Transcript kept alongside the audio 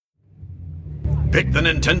Pick the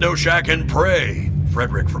Nintendo Shack and pray.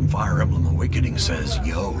 Frederick from Fire Emblem Awakening says,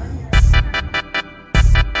 yo.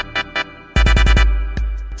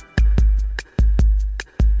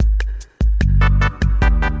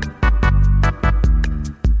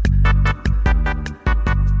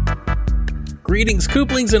 Greetings,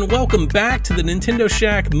 Kooplings, and welcome back to the Nintendo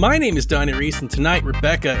Shack. My name is Donnie Reese, and tonight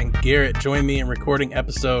Rebecca and Garrett join me in recording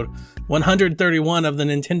episode 131 of the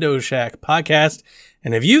Nintendo Shack podcast.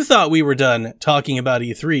 And if you thought we were done talking about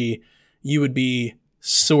E3, you would be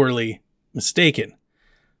sorely mistaken.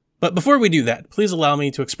 But before we do that, please allow me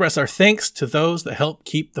to express our thanks to those that help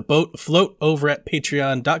keep the boat afloat over at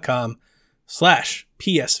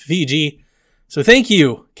patreon.com/PSVG. So thank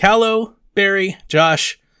you, Callow, Barry,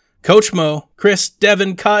 Josh, Coach Mo, Chris,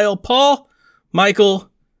 Devin, Kyle, Paul, Michael,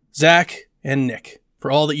 Zach, and Nick for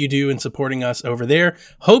all that you do in supporting us over there.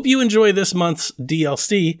 Hope you enjoy this month's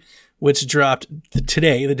DLC, which dropped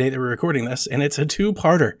today, the day that we're recording this, and it's a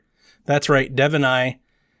two-parter. That's right, Dev and I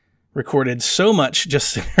recorded so much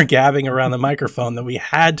just gabbing around the microphone that we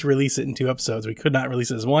had to release it in 2 episodes. We could not release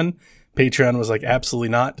it as one. Patreon was like, absolutely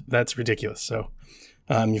not. That's ridiculous. So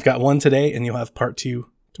you've got one today, and you'll have part 2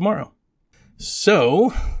 tomorrow.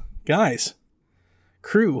 So, guys,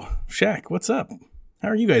 crew, Shack, what's up? How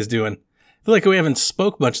are you guys doing? I feel like we haven't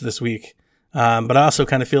spoke much this week, but I also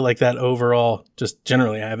kind of feel like that overall, just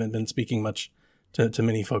generally, I haven't been speaking much to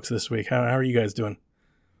many folks this week. How are you guys doing?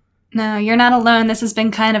 No, you're not alone. This has been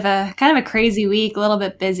kind of a crazy week, a little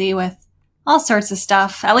bit busy with all sorts of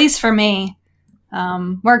stuff, at least for me.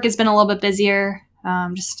 Work has been a little bit busier,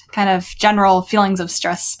 just kind of general feelings of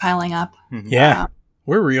stress piling up. Yeah,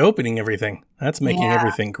 we're reopening everything. That's making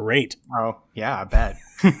everything great. Oh, yeah, I bet.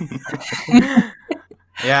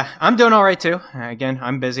 Yeah, I'm doing all right, too. Again,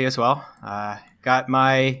 I'm busy as well. Got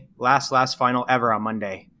my last final ever on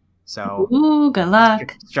Monday. So, ooh, good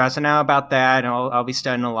luck. Stressing out about that. And I'll be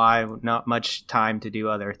studying a lot. Not much time to do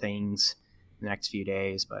other things the next few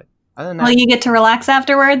days. But other than that, will you get to relax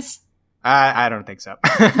afterwards? I don't think so.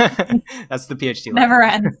 That's the PhD. Never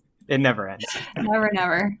ends. It never ends. Never.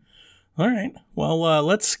 All right. Well,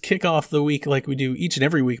 let's kick off the week like we do each and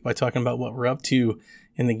every week by talking about what we're up to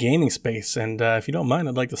in the gaming space. And if you don't mind,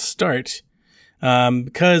 I'd like to start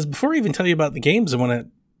because before I even tell you about the games I want to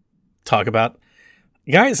talk about,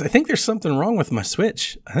 guys, I think there's something wrong with my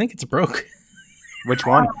Switch. I think it's broke. Which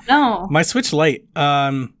one? No. My Switch Lite.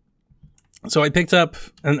 So I picked up,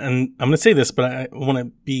 and I'm going to say this, but I want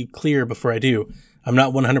to be clear before I do. I'm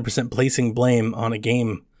not 100% placing blame on a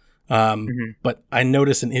game. But I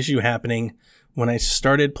noticed an issue happening when I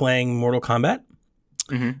started playing Mortal Kombat.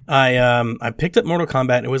 I picked up Mortal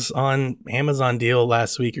Kombat. It was on Amazon deal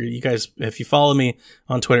last week. Or you guys, if you follow me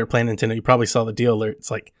on Twitter playing Nintendo, you probably saw the deal alert.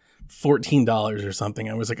 It's like $14 or something.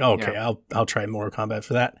 I was like, oh, okay, yeah. I'll try Mortal Kombat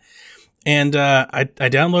for that. And I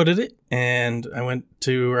downloaded it, and I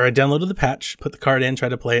downloaded the patch, put the card in, tried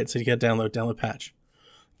to play it. So you got download patch.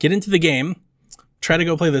 Get into the game, try to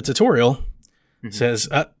go play the tutorial. Says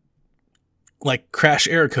like crash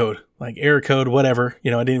error code, whatever. I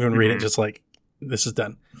didn't even read it. Just like, this is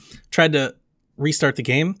done. Tried to restart the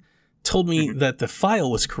game. Told me that the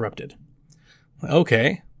file was corrupted.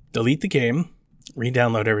 Okay. Delete the game.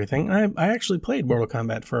 Re-download everything. I actually played Mortal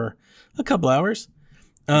Kombat for a couple hours.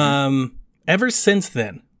 Ever since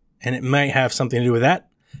then, and it might have something to do with that.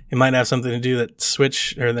 It might have something to do that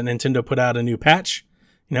Switch or the Nintendo put out a new patch.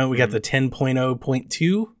 We got the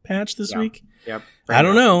 10.0.2 patch this week. Yep. I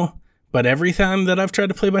don't know. But every time that I've tried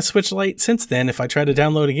to play my Switch Lite since then, if I try to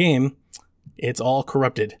download a game, it's all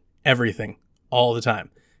corrupted. Everything. All the time.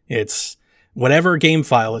 It's whatever game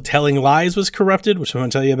file. Telling Lies was corrupted, which I'm going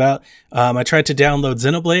to tell you about. I tried to download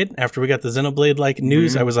Xenoblade. After we got the Xenoblade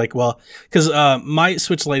news, I was like, well, because my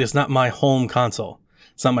Switch Lite is not my home console.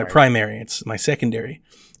 It's not my primary. It's my secondary.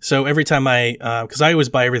 So every time because I always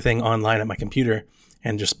buy everything online at my computer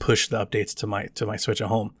and just push the updates to my Switch at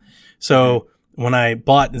home. So when I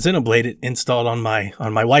bought Xenoblade, it installed on my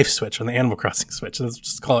wife's Switch, on the Animal Crossing Switch. Let's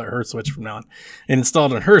just call it her Switch from now on. It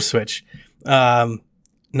installed on her Switch, not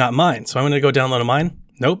mine. So I'm going to go download on mine.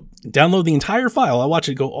 Nope. Download the entire file. I'll watch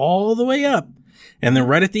it go all the way up. And then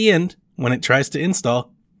right at the end, when it tries to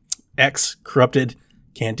install, X corrupted,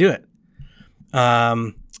 can't do it.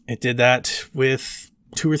 It did that with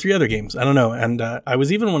 2 or 3 other games. I don't know. And I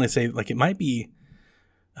was even want to say, it might be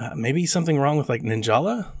maybe something wrong with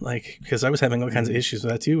Ninjala, because I was having all kinds of issues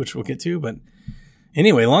with that too, which we'll get to. But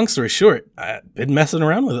anyway, long story short, I've been messing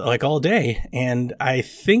around with it all day, and I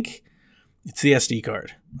think it's the SD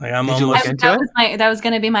card. Did you look into it? That was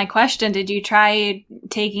going to be my question. Did you try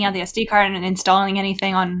taking out the SD card and installing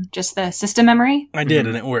anything on just the system memory? I did,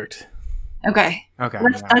 and it worked. Okay. Okay.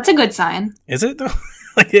 That's a good sign. Is it though?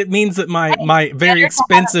 Like it means that my very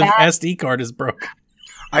expensive SD card is broke.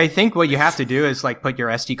 I think what you have to do is like put your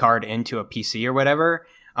SD card into a PC or whatever.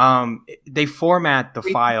 They format the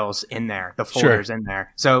files in there, the folders in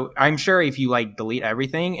there. So I'm sure if you like delete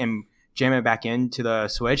everything and jam it back into the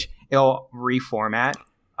Switch, it'll reformat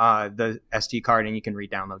the SD card and you can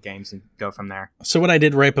re-download games and go from there. So what I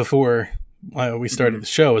did right before we started the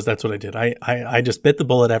show is that's what I did. I just bit the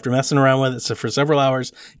bullet after messing around with it for several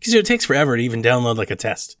hours because it takes forever to even download like a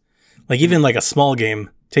test. Like even like a small game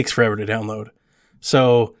takes forever to download.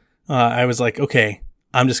 So I was like, okay,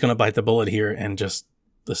 I'm just going to bite the bullet here and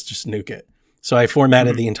let's just nuke it. So I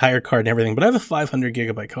formatted the entire card and everything, but I have a 500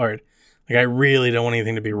 gigabyte card. Like I really don't want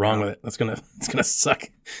anything to be wrong with it. It's gonna suck.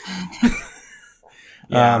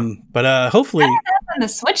 But hopefully on the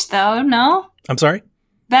Switch though, no? I'm sorry?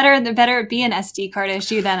 Better it be an SD card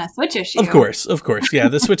issue than a Switch issue. Of course. Yeah,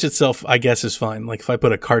 the Switch itself, I guess, is fine. Like if I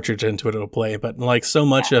put a cartridge into it, it'll play. But like so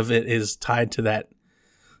much of it is tied to that,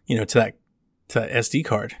 to SD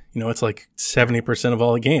card. It's like 70% of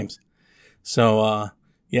all the games. So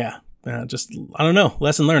just I don't know.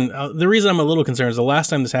 Lesson learned. The reason I'm a little concerned is the last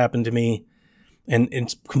time this happened to me, and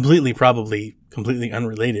it's probably completely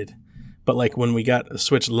unrelated. But like when we got a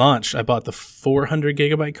Switch launched, I bought the 400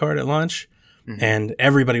 gigabyte card at launch. And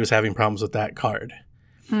everybody was having problems with that card.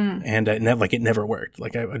 And it never worked.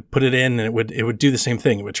 Like I would put it in and it would do the same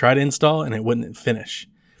thing. It would try to install and it wouldn't finish.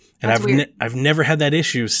 And I've never had that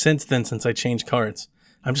issue since I changed cards.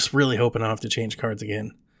 I'm just really hoping I don't have to change cards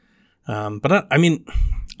again. But I mean,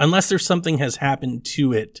 unless there's something has happened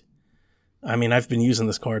to it, I mean, I've been using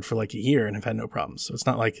this card for like a year and I've had no problems. So it's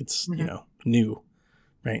not like it's, new,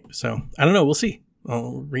 right? So I don't know. We'll see.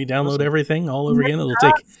 I'll re-download everything all over again. It'll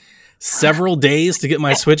take several days to get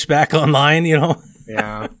my Switch back online,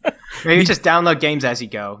 Yeah. Maybe just download games as you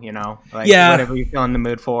go, whatever you feel in the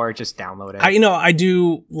mood for, just download it. I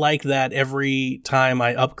do like that every time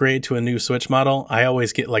I upgrade to a new Switch model, I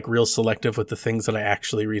always get like real selective with the things that I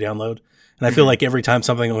actually re-download. And I feel like every time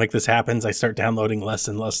something like this happens, I start downloading less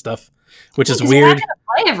and less stuff, which is weird. You're not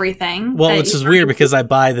gonna play everything. Well, it's just weird because I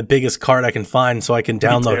buy the biggest card I can find so I can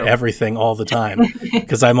download everything all the time.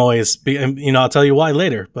 Because I'm always, I'll tell you why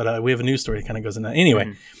later, but we have a news story that kind of goes in that.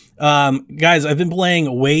 Anyway, guys, I've been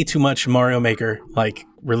playing way too much Mario Maker, like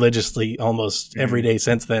religiously almost every day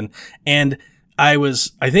since then. And I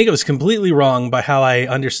think it was completely wrong by how I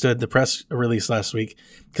understood the press release last week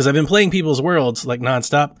because I've been playing People's Worlds like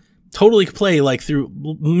nonstop. Totally play like through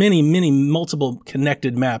many multiple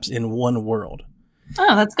connected maps in one world.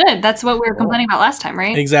 Oh, that's good. That's what we were complaining about last time,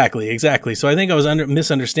 right? Exactly. So I think I was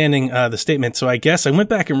misunderstanding the statement. So I guess I went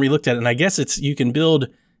back and relooked at it, and I guess you can build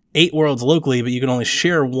 8 worlds locally, but you can only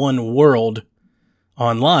share one world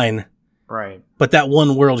online. Right. But that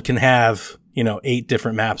one world can have 8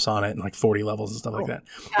 different maps on it and like 40 levels and stuff like that.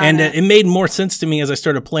 And it made more sense to me as I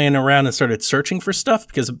started playing around and started searching for stuff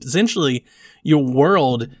because essentially your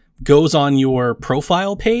world goes on your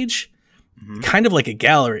profile page, kind of like a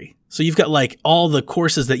gallery. So you've got like all the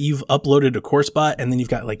courses that you've uploaded to CourseBot, and then you've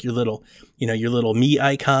got like your little me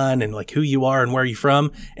icon and like who you are and where you're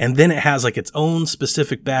from. And then it has like its own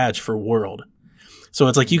specific badge for world. So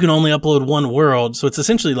it's like you can only upload one world. So it's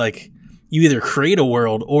essentially like you either create a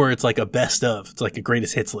world or it's like a best of. It's like a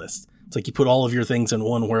greatest hits list. It's like you put all of your things in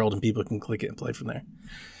one world and people can click it and play from there.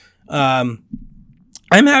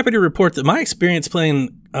 I'm happy to report that my experience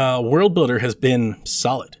playing World Builder has been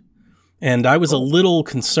solid. And I was a little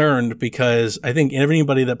concerned because I think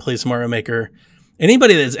anybody that plays Mario Maker,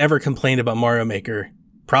 anybody that's ever complained about Mario Maker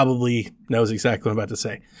probably knows exactly what I'm about to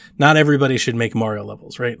say. Not everybody should make Mario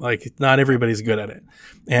levels, right? Like not everybody's good at it.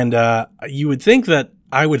 And I would think that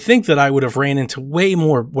I would have ran into way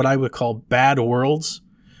more what I would call bad worlds,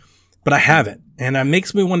 but I haven't. And it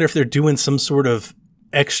makes me wonder if they're doing some sort of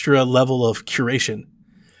extra level of curation.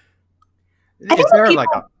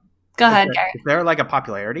 Go ahead, Gary. Is there like a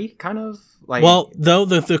popularity kind of like? Well, though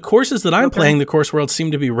the courses that I'm playing, the course worlds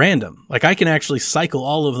seem to be random. Like I can actually cycle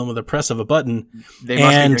all of them with a press of a button. They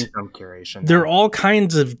must be doing some curation. They're all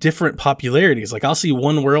kinds of different popularities. Like I'll see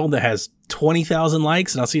one world that has 20,000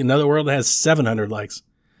 likes, and I'll see another world that has 700 likes.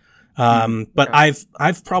 But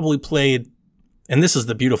I've probably played, and this is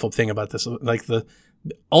the beautiful thing about this. Like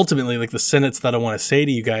ultimately, like the sentence that I want to say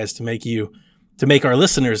to you guys to make our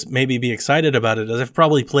listeners maybe be excited about it is I've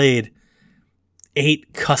probably played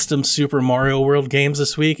 8 custom Super Mario World games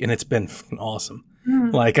this week, and it's been awesome.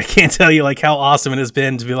 Like, I can't tell you like how awesome it has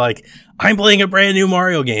been to be like, I'm playing a brand new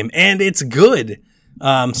Mario game, and it's good.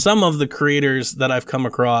 Some of the creators that I've come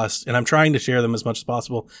across, and I'm trying to share them as much as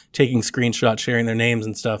possible, taking screenshots, sharing their names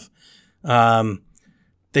and stuff.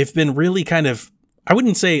 they've been really kind of, I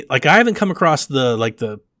wouldn't say, like, I haven't come across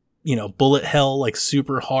the bullet hell, like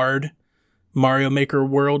super hard Mario Maker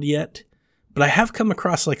world yet, but I have come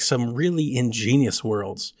across like some really ingenious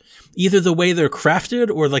worlds, either the way they're crafted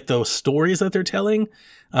or like those stories that they're telling.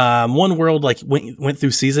 One world like went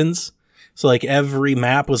through seasons. So like every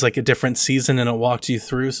map was like a different season and it walked you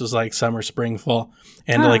through. So it was like summer, spring, fall,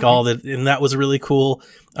 and and that was really cool.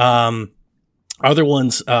 Other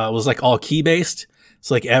ones, was like all key based.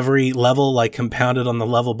 So like every level like compounded on the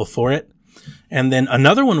level before it. And then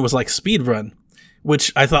another one was like speedrun,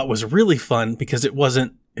 which I thought was really fun because it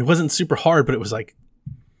wasn't super hard, but it was like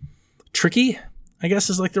tricky, I guess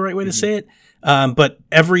is like the right way to say it. But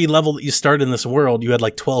every level that you start in this world, you had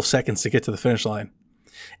like 12 seconds to get to the finish line.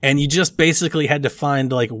 And you just basically had to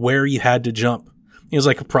find like where you had to jump. It was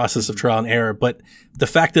like a process of trial and error, but the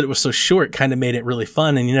fact that it was so short kind of made it really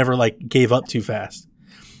fun and you never like gave up too fast.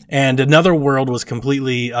 And another world was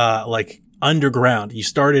completely, like underground. You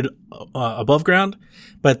started above ground,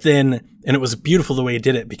 but then, and it was beautiful the way you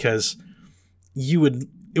did it because it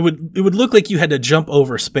would look like you had to jump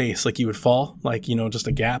over space, like you would fall, like, just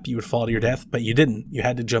a gap, you would fall to your death, but you didn't. You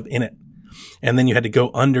had to jump in it. And then you had to go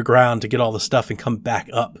underground to get all the stuff and come back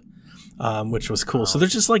up, which was cool. So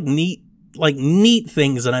there's just like neat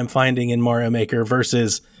things that I'm finding in Mario Maker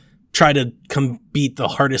versus try to beat the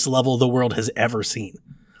hardest level the world has ever seen.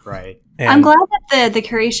 Right. And I'm glad that the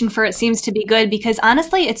curation for it seems to be good because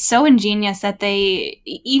honestly, it's so ingenious that they,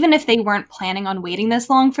 even if they weren't planning on waiting this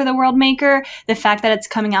long for the World Maker, the fact that it's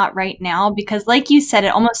coming out right now, because like you said,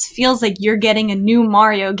 it almost feels like you're getting a new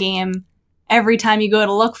Mario game every time you go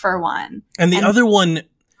to look for one. And another one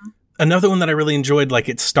that I really enjoyed, like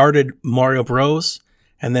it started Mario Bros.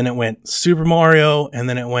 And then it went Super Mario, and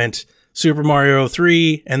then it went Super Mario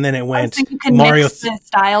 3, and then it went you can Mario. Mix the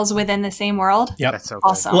styles within the same world. Yep. That's so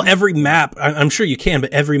awesome. Well, every map, I'm sure you can,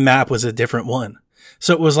 but every map was a different one.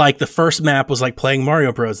 So it was like the first map was like playing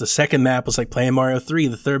Mario Bros. The second map was like playing Mario 3.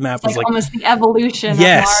 The third map was like almost the evolution of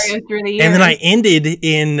Mario through the years. And then I ended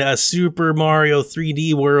in Super Mario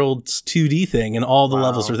 3D World's 2D thing, and all the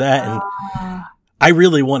levels were that. And I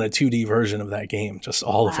really want a 2D version of that game, just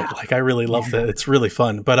all of it. Like I really love that. It's really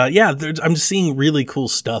fun. But I'm just seeing really cool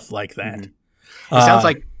stuff like that.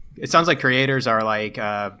 Mm-hmm. It sounds like creators are like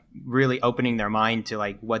really opening their mind to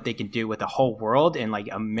like what they can do with the whole world and like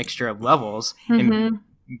a mixture of levels and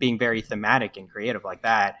being very thematic and creative like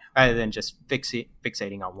that, rather than just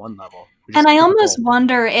fixating on one level. And I almost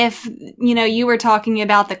wonder if, you were talking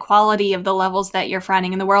about the quality of the levels that you're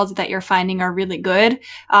finding and the worlds that you're finding are really good.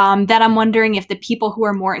 That I'm wondering if the people who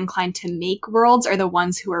are more inclined to make worlds are the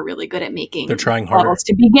ones who are really good at making They're trying harder levels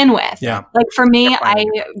to begin with. Yeah. Like for me, I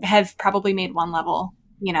have probably made one level,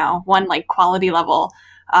 one like quality level.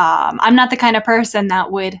 I'm not the kind of person that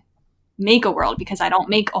would make a world because I don't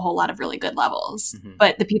make a whole lot of really good levels. Mm-hmm.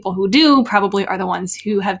 But the people who do probably are the ones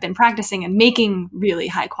who have been practicing and making really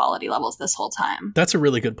high quality levels this whole time. That's a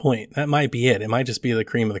really good point. That might be it. It might just be the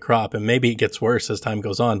cream of the crop, and maybe it gets worse as time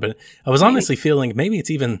goes on. But I was honestly feeling maybe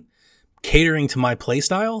it's even catering to my play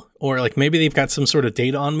style, or like maybe they've got some sort of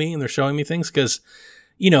data on me and they're showing me things. Because,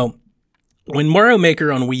 when Mario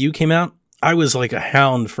Maker on Wii U came out, I was like a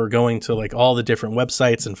hound for going to like all the different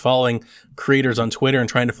websites and following creators on Twitter and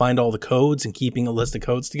trying to find all the codes and keeping a list of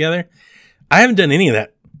codes together. I haven't done any of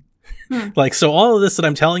that. Like, so all of this that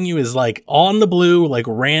I'm telling you is like on the blue, like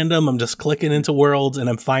random. I'm just clicking into worlds and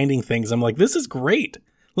I'm finding things. I'm like, this is great.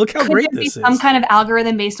 Look how great this is. Some kind of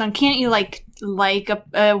algorithm based on, can't you like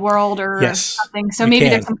a world or something? So maybe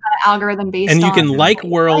there's some kind of algorithm based on. And you can like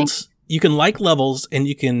worlds, you can like levels, and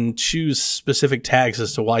you can choose specific tags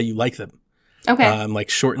as to why you like them. Okay.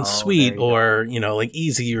 Like short and sweet, or, like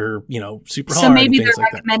easy, or, super hard. So maybe they're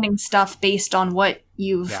like recommending stuff based on what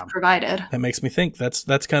you've provided. That makes me think that's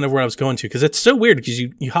kind of where I was going to, because it's so weird because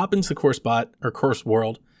you hop into the course bot or course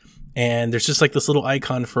world, and there's just like this little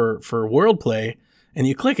icon for world play, and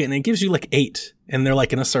you click it and it gives you like 8, and they're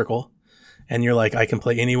like in a circle, and you're like, I can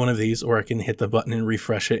play any one of these, or I can hit the button and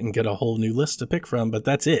refresh it and get a whole new list to pick from, but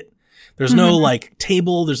that's it. There's no like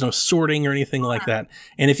table, there's no sorting or anything like that.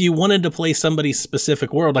 And if you wanted to play somebody's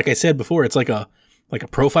specific world, like I said before, it's like a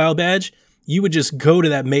profile badge. You would just go to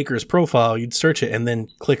that maker's profile, you'd search it, and then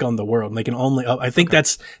click on the world. And they can only, I think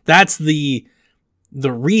that's the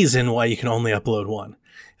reason why you can only upload one.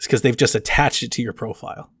 It's because they've just attached it to your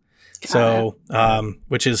profile. So,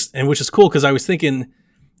 which is cool, because I was thinking,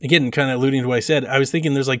 again, kind of alluding to what I said, I was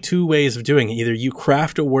thinking there's like 2 ways of doing it. Either you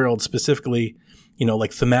craft a world specifically,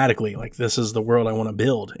 like thematically, like this is the world I want to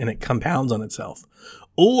build, and it compounds on itself.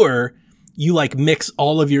 Or you like mix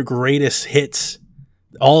all of your greatest hits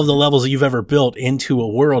all of the levels that you've ever built into a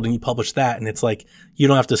world, and you publish that, and it's like you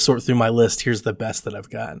don't have to sort through my list. Here's the best that I've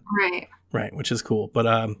got. Right, which is cool.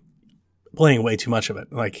 But playing way too much of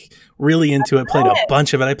it, like really into it. Played a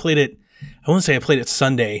bunch of it. I played it. I want to say I played it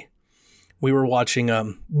Sunday. We were watching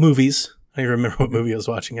movies. I don't even remember what movie I was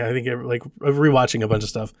watching. I think like rewatching a bunch of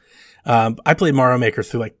stuff. I played Mario Maker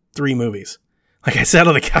through like 3 movies. Like I sat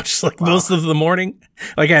on the couch like most of the morning.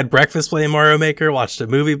 Like I had breakfast playing Mario Maker, watched a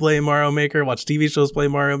movie playing Mario Maker, watched TV shows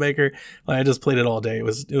playing Mario Maker. Like, I just played it all day. It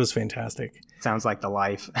was fantastic. Sounds like the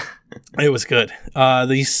life. It was good.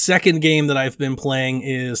 The second game that I've been playing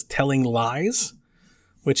is Telling Lies,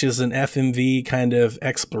 which is an FMV kind of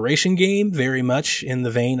exploration game, very much in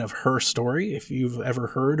the vein of Her Story. If you've ever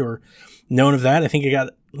heard or known of that, I think it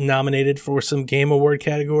got nominated for some Game Award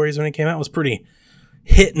categories when it came out. It was pretty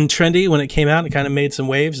hit and trendy when it came out. It kind of made some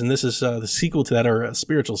waves, and this is the sequel to that, or a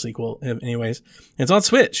spiritual sequel anyways. It's on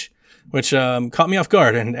Switch, which caught me off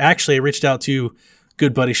guard. And actually I reached out to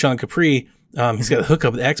good buddy Sean Capri. He's got a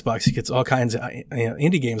hookup with Xbox. He gets all kinds of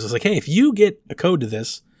indie games. I was like, hey, if you get a code to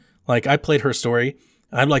this, like I played Her Story,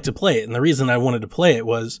 I'd like to play it. And the reason I wanted to play it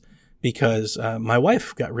was because my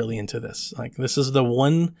wife got really into this. Like, this is the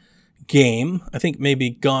one game, I think maybe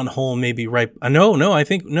Gone Home, maybe right.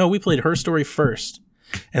 No, we played Her Story first.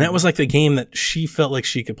 And that was like the game that she felt like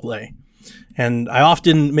she could play. And I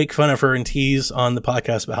often make fun of her and tease on the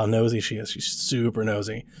podcast about how nosy she is. She's super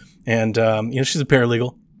nosy. And, she's a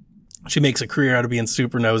paralegal. She makes a career out of being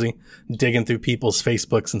super nosy, digging through people's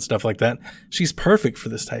Facebooks and stuff like that. She's perfect for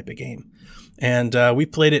this type of game. And we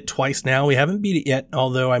played it twice now. We haven't beat it yet,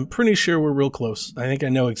 although I'm pretty sure we're real close. I think I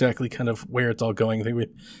know exactly kind of where it's all going. I think we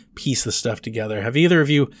piece the stuff together. Have either of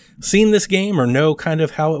you seen this game or know kind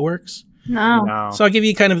of how it works? No. So I'll give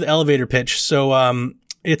you kind of the elevator pitch. So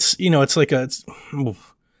it's like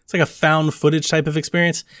a found footage type of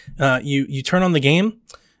experience. You turn on the game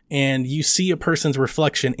and you see a person's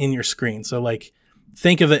reflection in your screen. So like,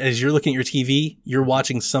 think of it as you're looking at your TV, you're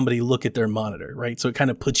watching somebody look at their monitor, right? So it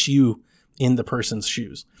kind of puts you in the person's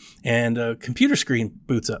shoes, and a computer screen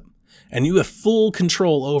boots up, and you have full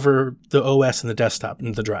control over the OS and the desktop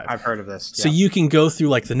and the drive. I've heard of this. So you can go through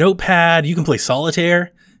like the notepad, you can play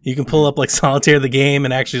solitaire, you can pull up like solitaire the game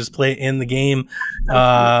and actually just play it in the game.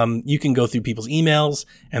 You can go through people's emails,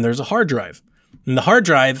 and there's a hard drive. And the hard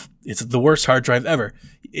drive, it's the worst hard drive ever.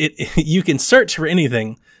 You can search for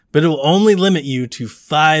anything, but it will only limit you to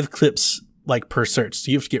 5 clips like per search. So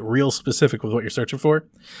you have to get real specific with what you're searching for.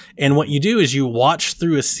 And what you do is you watch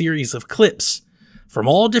through a series of clips from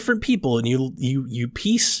all different people, and you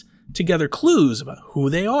piece together clues about who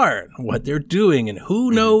they are and what they're doing and who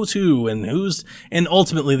knows who and and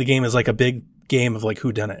ultimately the game is like a big game of like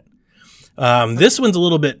whodunit. This one's a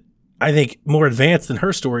little bit, I think, more advanced than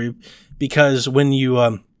Her Story, because when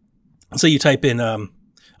you, so you type in,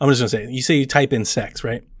 you type in sex,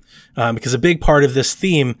 right? Because a big part of this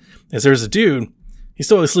theme is there's a dude, he's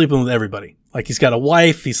totally sleeping with everybody. Like, he's got a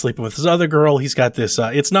wife, he's sleeping with this other girl, he's got this,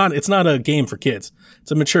 it's not a game for kids.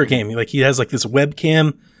 It's a mature game. Like, he has like this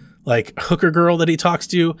webcam, like hooker girl that he talks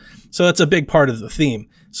to. So that's a big part of the theme.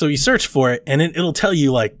 So you search for it and it'll tell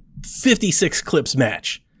you like 56 clips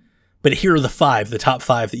match. But here are the top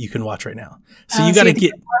 5 that you can watch right now. So you got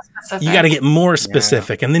to get more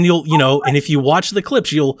specific. And then and if you watch the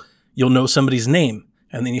clips, you'll know somebody's name.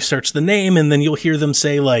 And then you search the name, and then you'll hear them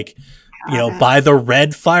say like, by the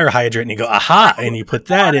red fire hydrant, and you go, aha, and you put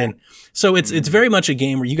that in. So it's very much a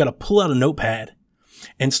game where you got to pull out a notepad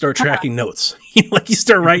and start tracking notes. Like, you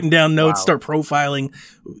start writing down notes, start profiling,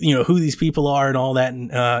 who these people are and all that,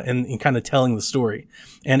 and kind of telling the story.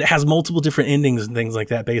 And it has multiple different endings and things like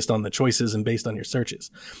that based on the choices and based on your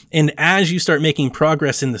searches. And as you start making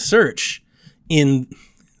progress in the search, this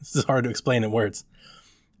is hard to explain in words.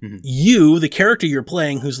 Mm-hmm. You, the character you're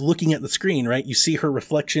playing, who's looking at the screen, right? You see her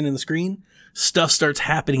reflection in the screen. Stuff starts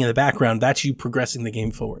happening in the background. That's you progressing the game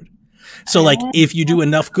forward. So like, if you do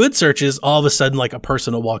enough good searches, all of a sudden like a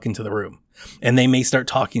person will walk into the room and they may start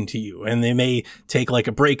talking to you, and they may take like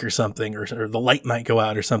a break or something, or the light might go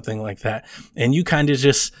out or something like that. And you kind of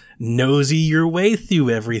just nosy your way through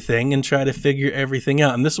everything and try to figure everything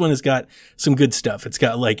out. And this one has got some good stuff. It's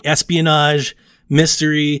got like espionage,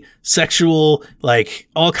 mystery, sexual, like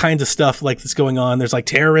all kinds of stuff like that's going on. There's like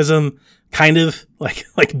terrorism, kind of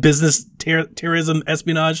like business terrorism,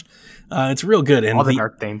 espionage. It's real good. And all the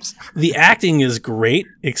dark themes. The acting is great,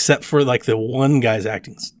 except for like the one guy's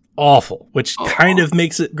acting's awful, which kind of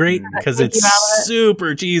makes it great because it's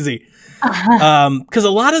super cheesy. Because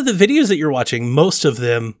a lot of the videos that you're watching, most of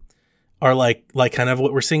them are like kind of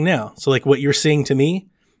what we're seeing now. So like what you're seeing to me,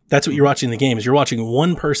 that's what you're watching in the game, is you're watching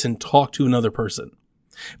one person talk to another person.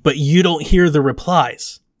 but you don't hear the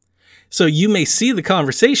replies. So you may see the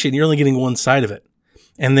conversation, you're only getting one side of it.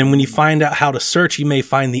 And then when you find out how to search, you may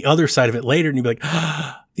find the other side of it later, and you'll be like,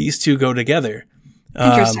 these two go together.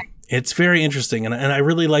 Interesting. It's very interesting, and I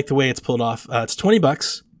really like the way it's pulled off. It's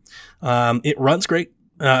 $20. It runs great.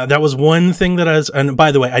 That was one thing that and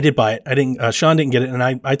by the way, I did buy it. I didn't, Sean didn't get it. And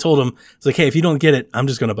I told him, I was like, hey, if you don't get it, I'm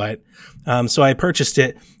just going to buy it. So I purchased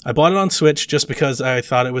it. I bought it on Switch just because I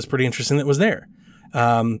thought it was pretty interesting that it was there.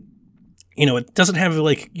 It doesn't have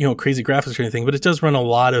crazy graphics or anything, but it does run a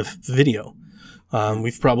lot of video.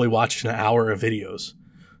 We've probably watched an hour of videos,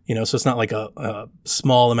 so it's not like a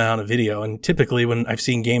small amount of video. And typically when I've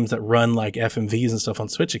seen games that run like FMVs and stuff on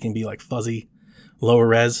Switch, it can be like fuzzy, lower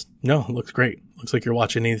res. No, it looks great. Looks like you're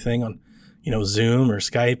watching anything on, Zoom or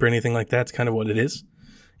Skype or anything like that. It's kind of what it is.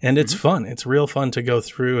 And it's fun. It's real fun to go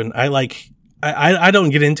through. And I don't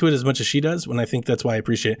get into it as much as she does, when I think that's why I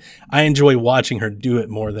appreciate it. I enjoy watching her do it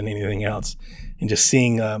more than anything else, and just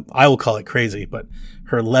seeing, I will call it crazy, but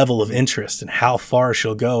her level of interest and how far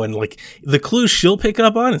she'll go. And like the clues she'll pick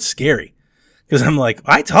up on, it's scary. Because I'm like,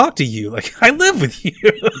 I talk to you. Like, I live with you.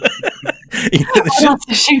 What else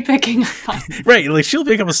is she picking up on? Right. Like, she'll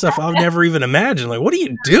pick up on stuff I've never even imagined. Like, what are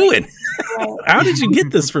you doing? How did you get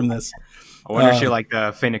this from this? I wonder if she liked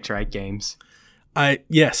the Phoenix Wright games.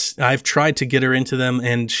 Yes, I've tried to get her into them,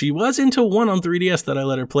 and she was into one on 3DS that I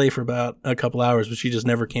let her play for about a couple hours, but she just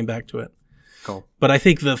never came back to it. Cool. But I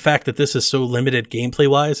think the fact that this is so limited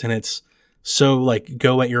gameplay-wise, and it's so like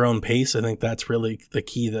go at your own pace, I think that's really the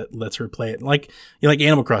key that lets her play it. Like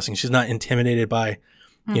Animal Crossing, she's not intimidated by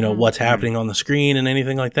what's happening on the screen and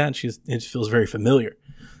anything like that. It feels very familiar.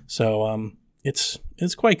 So it's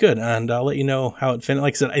quite good, and I'll let you know how it finished.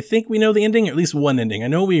 Like I said, I think we know the ending, or at least one ending. I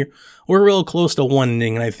know we're real close to one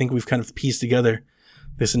ending, and I think we've kind of pieced together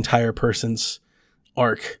this entire person's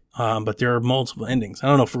arc. But there are multiple endings. I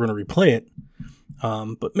don't know if we're going to replay it.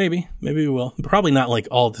 But maybe we will. Probably not like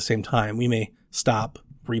all at the same time. We may stop,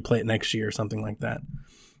 replay it next year or something like that.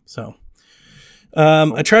 So,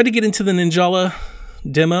 I tried to get into the Ninjala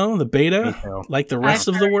demo, the beta, like the rest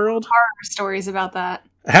of the world. Horror stories about that.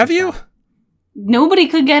 Have you? Nobody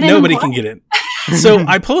could get in. Nobody can get in. So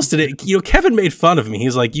I posted it. Kevin made fun of me.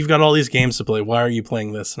 He's like, "You've got all these games to play. Why are you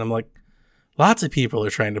playing this?" And I'm like, "Lots of people are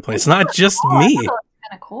trying to play. It's not just me." Kind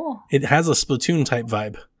of cool. It has a Splatoon type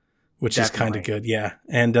vibe, which is kind of good. Yeah.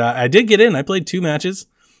 And I did get in. I played 2 matches.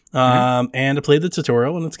 And I played the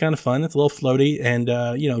tutorial, and it's kind of fun. It's a little floaty and,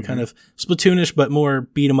 kind of Splatoonish, but more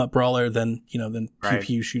beat 'em up brawler than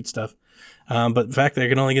pew shoot stuff. But the fact that I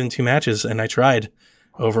can only get in 2 matches, and I tried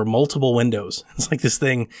over multiple windows. It's like this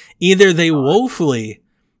thing, either they woefully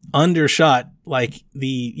undershot like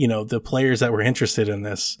the players that were interested in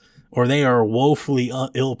this, or they are woefully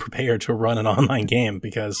ill prepared to run an online game.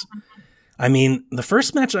 Because I mean, the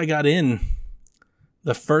first match I got in,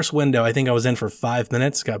 the first window, I think I was in for 5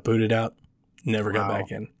 minutes, got booted out, never got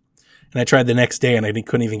back in. And I tried the next day, and I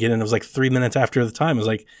couldn't even get in. It was like 3 minutes after the time. It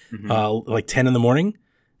was like 10 in the morning,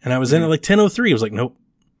 and I was in at like 10:03. I was like, nope,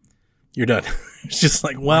 you're done. It's just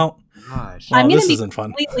like, well, I'm going this to be isn't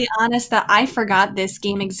fun. Completely honest that I forgot this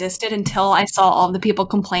game existed until I saw all the people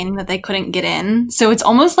complaining that they couldn't get in. So it's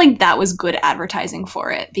almost like that was good advertising for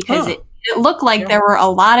it, because it looked like there were a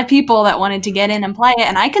lot of people that wanted to get in and play it,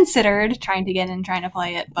 and I considered trying to get in and trying to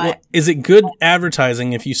play it. But well, is it good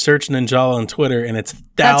advertising if you search Ninjala on Twitter and it's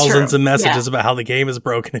thousands of messages about how the game is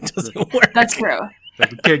broken? It doesn't work. That's true.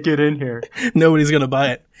 You can't get in here. Nobody's going to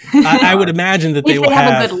buy it. I would imagine that if they will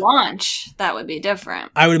have a good launch, that would be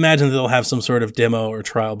different. I would imagine that they'll have some sort of demo or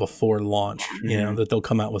trial before launch, that they'll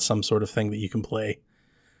come out with some sort of thing that you can play.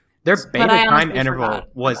 Their beta time interval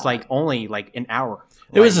was like only like an hour.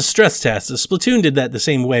 It was a stress test. Splatoon did that the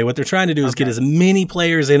same way. What they're trying to do is get as many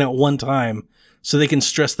players in at one time so they can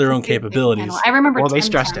stress their own capabilities. I remember they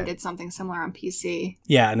stressed it. Did something similar on PC.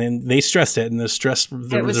 Yeah, and then they stressed it, and the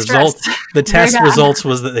test results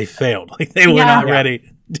was that they failed. Like they were not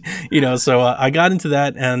ready. So I got into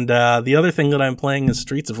that, and the other thing that I'm playing is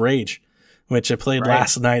Streets of Rage, which I played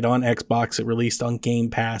last night on Xbox. It released on Game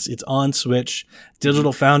Pass. It's on Switch.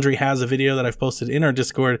 Digital Foundry has a video that I've posted in our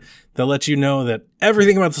Discord that lets you know that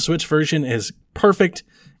everything about the Switch version is perfect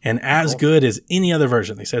and as good as any other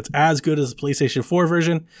version. They said it's as good as the PlayStation 4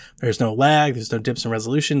 version. There's no lag. There's no dips in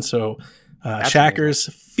resolution. So,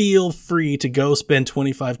 Shackers, feel free to go spend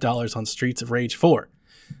 $25 on Streets of Rage 4.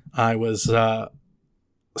 I was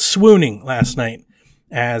swooning last night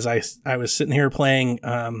as I was sitting here playing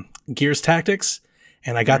Gears Tactics,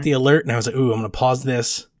 and I got the alert, and I was like, ooh, I'm going to pause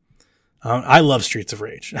this. I love Streets of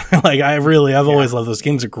Rage. I've always loved those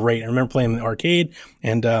games. Are great. I remember playing in the arcade,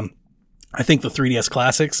 and I think the 3DS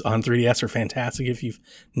classics on 3DS are fantastic. If you've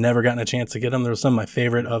never gotten a chance to get them, there was some of my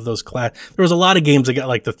favorite of those there was a lot of games that got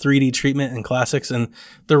like the 3D treatment in classics, and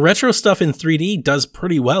the retro stuff in 3D does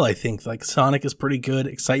pretty well. I think like Sonic is pretty good.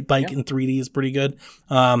 Excite Bike in 3D is pretty good.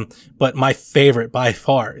 But my favorite by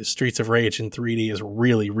far is Streets of Rage in 3D is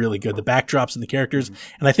really, really good. The backdrops and the characters,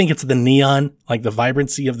 and I think it's the neon, like the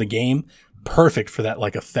vibrancy of the game, perfect for that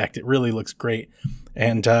like effect. It really looks great.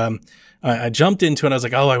 And, I jumped into it. I was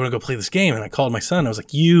like, oh, I want to go play this game. And I called my son. I was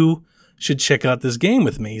like, you should check out this game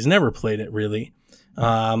with me. He's never played it really.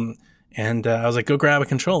 I was like, go grab a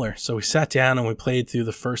controller. So we sat down and we played through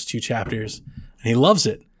the first 2 chapters, and he loves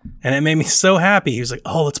it. And it made me so happy. He was like,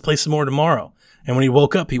 oh, let's play some more tomorrow. And when he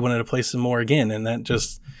woke up, he wanted to play some more again. And that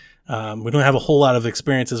just, we don't have a whole lot of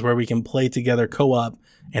experiences where we can play together co-op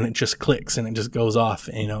and it just clicks and it just goes off,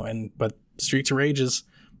 but Streets of Rage is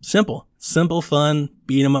simple, fun,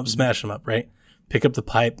 beat 'em up, smash 'em up, right? Pick up the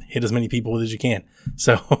pipe, hit as many people with as you can.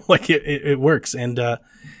 So like it works. And, the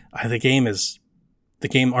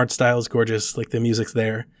game art style is gorgeous. Like the music's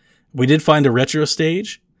there. We did find a retro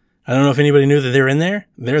stage. I don't know if anybody knew that they're in there.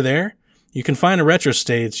 They're there. You can find a retro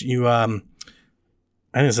stage. And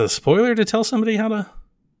is it a spoiler to tell somebody how to?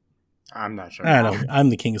 I'm not sure. I don't know. I'm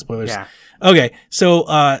the king of spoilers. Yeah. Okay.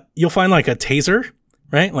 So, you'll find like a taser,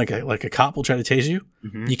 right? Like a cop will try to tase you.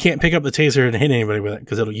 Mm-hmm. You can't pick up the taser and hit anybody with it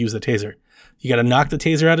because it'll use the taser. You got to knock the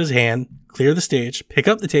taser out of his hand, clear the stage, pick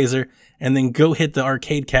up the taser, and then go hit the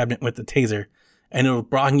arcade cabinet with the taser. And it'll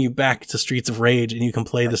bring you back to Streets of Rage, and you can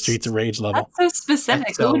play the Streets of Rage level. That's so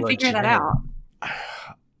specific. Who would figure that out?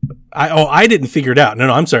 I didn't figure it out.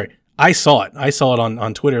 No, I'm sorry. I saw it. I saw it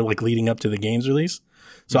on Twitter, like leading up to the game's release.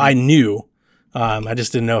 So I knew. I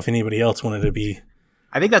just didn't know if anybody else wanted to be.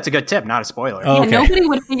 I think that's a good tip, not a spoiler. Oh, okay. Yeah, nobody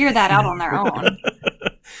would figure that out on their own.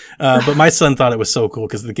 But my son thought it was so cool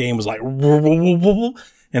because the game was like,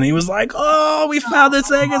 and he was like, "Oh, we found this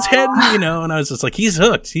thing. It's hidden," And I was just like, "He's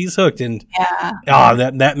hooked. He's hooked." And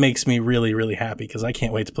that makes me really, really happy because I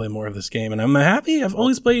can't wait to play more of this game. And I'm happy. I've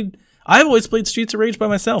always played Streets of Rage by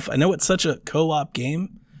myself. I know it's such a co-op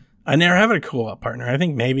game. I never have a co-op partner. I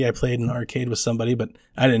think maybe I played in an arcade with somebody, but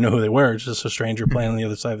I didn't know who they were. It's just a stranger playing on the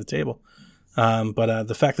other side of the table. But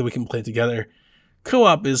the fact that we can play together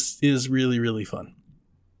co-op is really, really fun.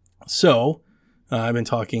 So I've been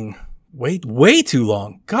talking way too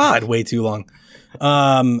long. God, way too long.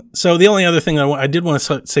 So the only other thing I did want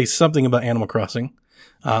to say something about Animal Crossing.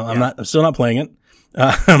 I'm still not playing it.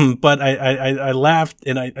 But I laughed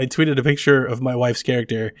and I tweeted a picture of my wife's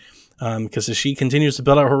character. Because as she continues to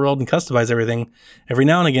build out her world and customize everything, every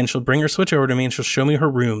now and again she'll bring her Switch over to me and she'll show me her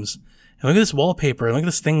rooms. And look at this wallpaper and look at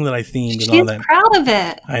this thing that I themed and all that. She's proud of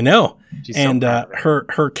it. I know. She's and so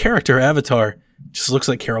her character avatar just looks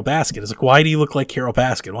like Carol Baskin. It's like, why do you look like Carol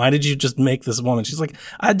Baskin? Why did you just make this woman? She's like,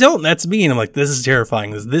 I don't. That's me. And I'm like, this is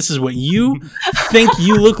terrifying. This is what you think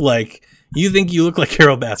you look like. You think you look like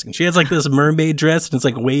Carol Baskin. She has like this mermaid dress and it's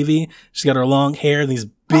like wavy. She's got her long hair and these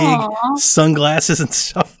big sunglasses and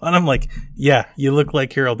stuff. And I'm like, yeah, you look like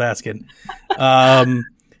Carol Baskin.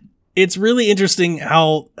 It's really interesting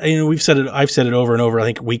how, I've said it over and over, I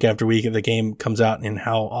think week after week, if the game comes out and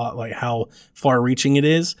how far reaching it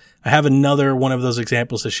is. I have another one of those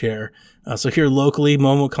examples to share. So here locally,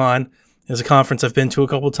 MomoCon is a conference I've been to a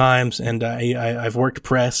couple times and I've worked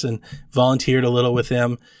press and volunteered a little with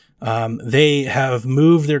them. They have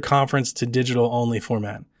moved their conference to digital only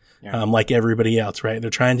format. Yeah. Like everybody else, right?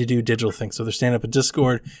 They're trying to do digital things. So they're standing up a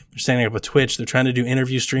Discord, they're standing up a Twitch, they're trying to do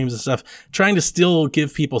interview streams and stuff, trying to still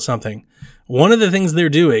give people something. One of the things they're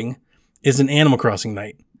doing is an Animal Crossing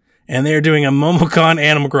night. And they're doing a MomoCon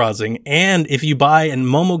Animal Crossing. And if you buy a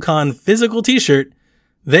MomoCon physical t-shirt,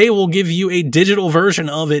 they will give you a digital version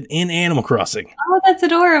of it in Animal Crossing. Oh, that's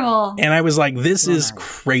adorable. And I was like, this is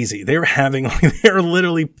crazy. They're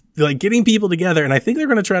literally like getting people together. And I think they're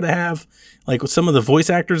going to try to have like some of the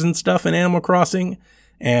voice actors and stuff in Animal Crossing.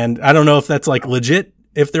 And I don't know if that's like legit,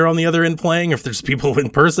 if they're on the other end playing, or if there's people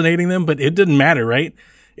impersonating them, but it didn't matter, right?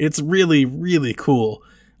 It's really, really cool.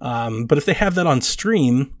 But if they have that on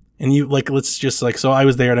stream and you like, let's just like, so I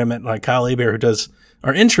was there and I met like Kyle Abear, who does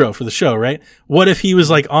our intro for the show, right? What if he was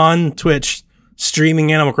like on Twitch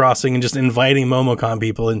streaming Animal Crossing and just inviting MomoCon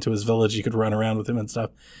people into his village? You could run around with him and stuff.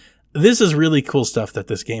 This is really cool stuff that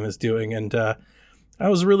this game is doing. And, I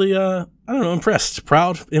was really, impressed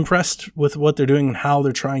with what they're doing and how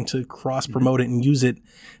they're trying to cross promote it and use it,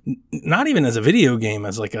 not even as a video game,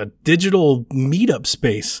 as like a digital meetup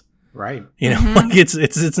space. Right. Like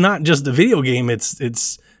it's not just a video game.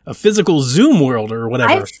 It's a physical Zoom world or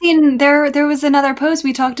whatever. I've seen there was another post.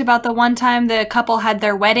 We talked about the one time the couple had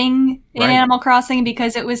their wedding in Animal Crossing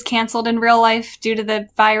because it was canceled in real life due to the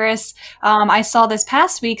virus. I saw this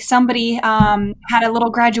past week somebody had a little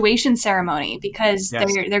graduation ceremony because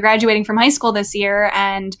they're graduating from high school this year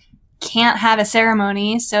and can't have a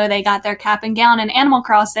ceremony, so they got their cap and gown in Animal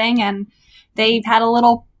Crossing and they've had a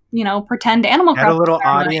little pretend Animal Crossing. Had a little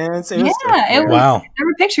audience. Wow. There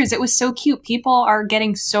were pictures. It was so cute. People are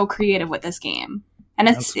getting so creative with this game. And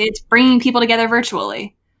it's bringing people together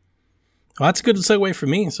virtually. Well, that's a good segue for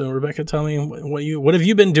me. So, Rebecca, tell me what have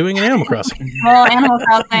you been doing in Animal Crossing? Well, Animal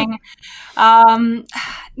Crossing,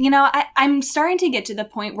 I'm starting to get to the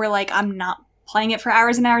point where, like, I'm not playing it for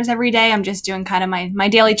hours and hours every day. I'm just doing kind of my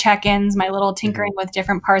daily check-ins, my little tinkering with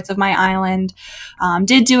different parts of my island.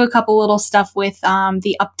 Did do a couple little stuff with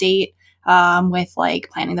the update, with like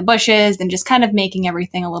planting the bushes and just kind of making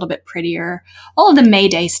everything a little bit prettier. All of the May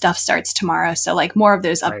Day stuff starts tomorrow. So like more of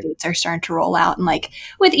those updates are starting to roll out. And like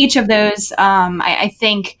with each of those, I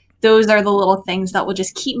think those are the little things that will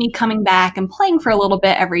just keep me coming back and playing for a little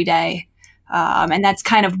bit every day. And that's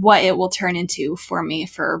kind of what it will turn into for me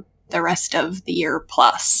for the rest of the year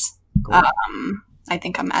plus. Cool. I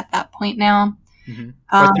think I'm at that point now. Mm-hmm.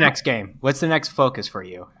 What's the next game? What's the next focus for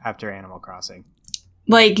you after Animal Crossing?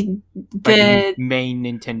 Like the main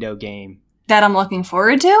Nintendo game that I'm looking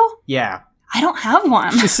forward to? Yeah. I don't have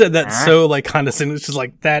one. She said that so like condescending. She's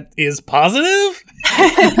like, that is positive?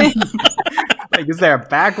 Like, is there a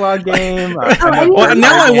backlog game? Well,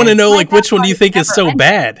 now I want to know, like, which one do you think is so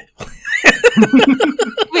bad?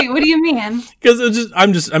 Wait, what do you mean? Because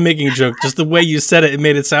I'm making a joke. Just the way you said it, it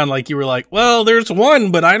made it sound like you were like, well, there's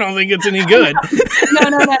one, but I don't think it's any good.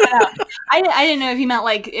 No. I didn't know if you meant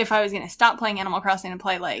like if I was going to stop playing Animal Crossing and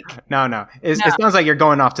play like. No. It sounds like you're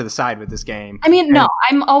going off to the side with this game. I mean, no,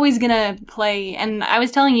 I'm always going to play. And I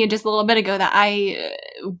was telling you just a little bit ago that I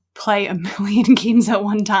play a million games at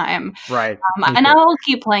one time. Right. And I'll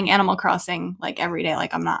keep playing Animal Crossing like every day.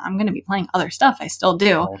 Like I'm going to be playing other stuff. I still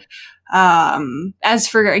do. Oh. As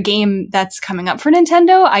for a game that's coming up for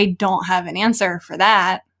Nintendo, I don't have an answer for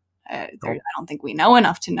that. I don't think we know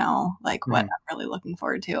enough to know like what I'm really looking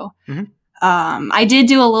forward to. Mm-hmm. I did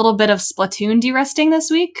do a little bit of Splatoon de-rusting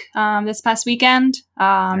this past weekend,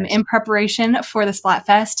 nice. In preparation for the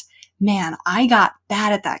Splatfest. Man, I got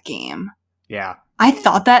bad at that game. Yeah. I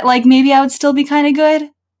thought that like maybe I would still be kind of good.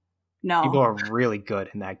 No. People are really good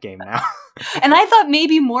in that game now. And I thought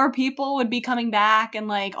maybe more people would be coming back and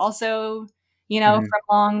like also, from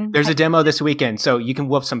long. There's a demo this weekend, so you can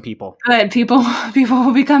whoop some people. Good. People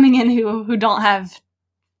will be coming in who don't have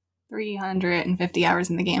 350 hours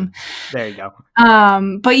in the game. There you go.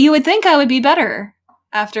 But you would think I would be better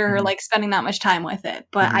after like spending that much time with it.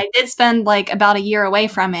 But I did spend like about a year away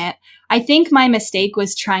from it. I think my mistake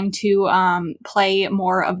was trying to play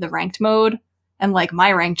more of the ranked mode. And like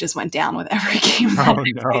my rank just went down with every game that I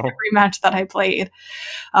played, every match that I played.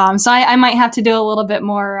 So I might have to do a little bit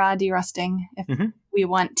more de-rusting if we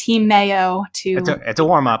want Team Mayo to. It's a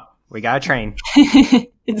warm up. We gotta train.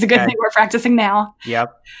 It's a good thing we're practicing now.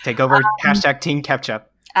 Yep. Take over hashtag Team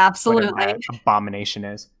Ketchup. Absolutely. Whatever that abomination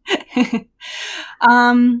is.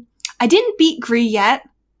 I didn't beat Gree yet.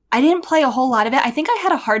 I didn't play a whole lot of it. I think I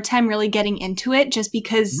had a hard time really getting into it just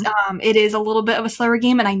because it is a little bit of a slower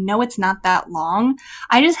game and I know it's not that long.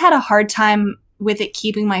 I just had a hard time with it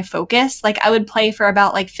keeping my focus. Like I would play for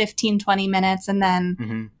about like 15, 20 minutes and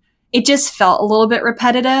then it just felt a little bit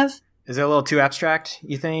repetitive. Is it a little too abstract,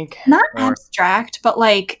 you think? Not abstract, but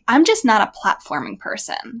like I'm just not a platforming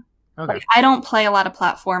person. Okay. Like, I don't play a lot of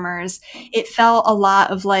platformers. It felt a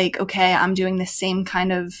lot of like, okay, I'm doing the same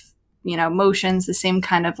kind of motions, the same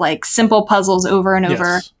kind of like simple puzzles over and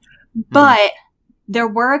over. Yes. But there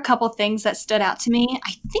were a couple things that stood out to me.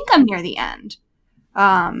 I think I'm near the end.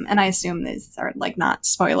 And I assume these are like not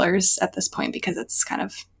spoilers at this point because it's kind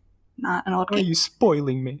of not an old game. Are you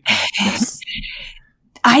spoiling me?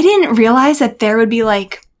 I didn't realize that there would be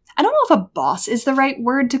like, I don't know if a boss is the right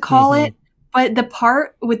word to call it, but the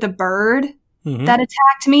part with the bird that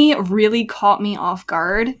attacked me really caught me off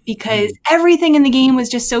guard because everything in the game was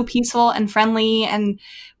just so peaceful and friendly and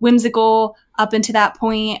whimsical up until that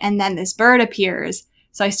point, and then this bird appears.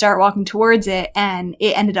 So I start walking towards it, and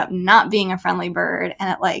it ended up not being a friendly bird,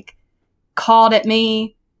 and it like called at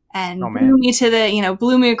me and blew me to the,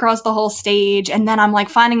 blew me across the whole stage. And then I'm like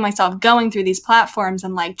finding myself going through these platforms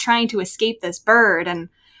and like trying to escape this bird, and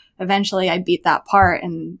eventually I beat that part,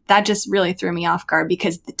 and that just really threw me off guard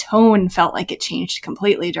because the tone felt like it changed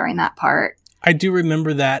completely during that part. I do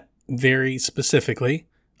remember that very specifically.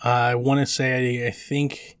 I want to say,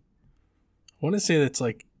 that's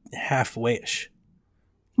like halfway-ish.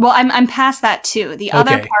 Well, I'm past that too. The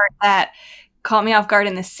other Okay. part that caught me off guard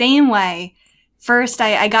in the same way. First,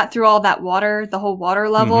 I got through all that water, the whole water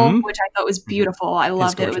level, Mhm. which I thought was beautiful. I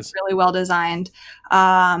loved it. It was gorgeous. really well designed.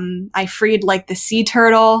 I freed like the sea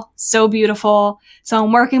turtle, so beautiful. So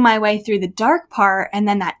I'm working my way through the dark part, and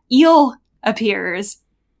then that eel appears.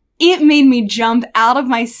 It made me jump out of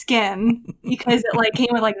my skin because it like came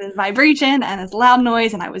with like this vibration and this loud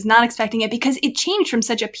noise, and I was not expecting it because it changed from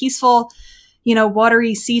such a peaceful,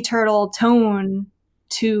 watery sea turtle tone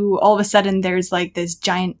to all of a sudden there's like this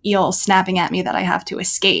giant eel snapping at me that I have to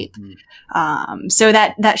escape. So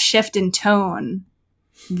that shift in tone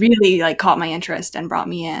really like caught my interest and brought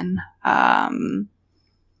me in. I'm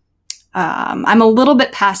a little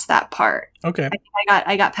bit past that part. Okay.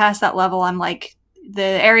 I got past that level. I'm like, the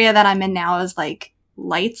area that I'm in now is like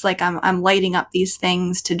lights. Like I'm lighting up these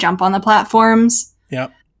things to jump on the platforms.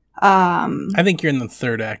 Yep. I think you're in the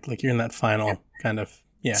third act. Like you're in that final kind of.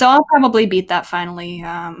 Yeah. So I'll probably beat that finally,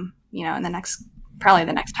 in probably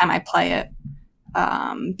the next time I play it.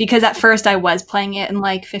 Because at first I was playing it in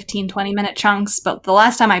like 15, 20-minute chunks, but the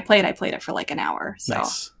last time I played it for like an hour. So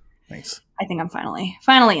Nice. I think I'm finally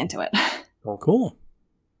into it. Cool.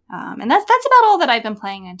 And that's about all that I've been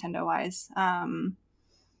playing Nintendo-wise.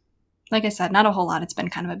 Like I said, not a whole lot. It's been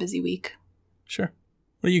kind of a busy week. Sure.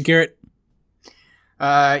 What are you, Garrett?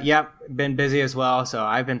 Been busy as well. So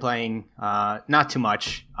I've been playing not too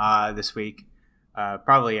much this week.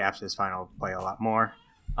 Probably after this final, I'll play a lot more.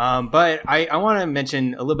 But I want to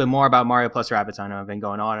mention a little bit more about Mario plus Rabbids. I know I've been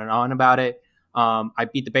going on and on about it. I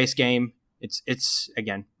beat the base game. It's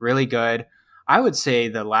again really good. I would say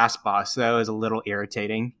the last boss though is a little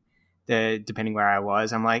irritating. Depending where I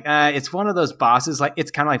was, I'm like, it's one of those bosses. Like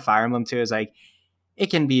it's kind of like Fire Emblem too. Is like it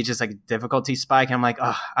can be just like a difficulty spike. And I'm like,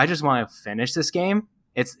 I just want to finish this game.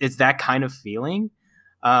 It's that kind of feeling.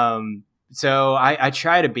 So I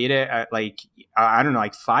try to beat it at like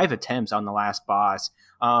 5 attempts on the last boss.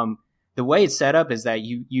 The way it's set up is that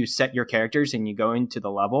you set your characters and you go into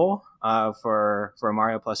the level for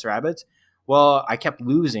Mario plus Rabbids. Well, I kept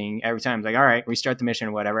losing every time. It's like, all right, restart the mission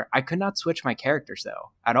or whatever. I could not switch my characters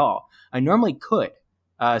though at all. I normally could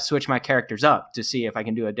switch my characters up to see if I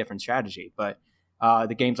can do a different strategy, but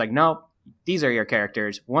the game's like, nope, these are your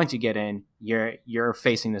characters. Once you get in, you're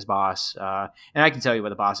facing this boss, and I can tell you what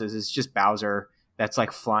the boss is. It's just Bowser that's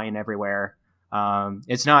like flying everywhere.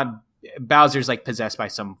 It's not Bowser's like possessed by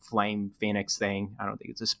some flame phoenix thing. I don't think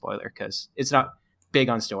it's a spoiler because it's not big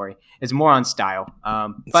on story. It's more on style.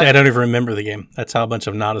 But I don't even remember the game. That's how much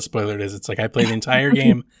of not a spoiler it is. It's like I played the entire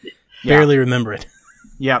game, barely remember it.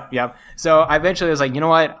 Yep. So I eventually was like, you know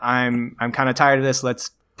what? I'm kind of tired of this.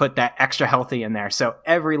 Let's put that extra healthy in there. So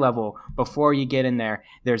every level before you get in there,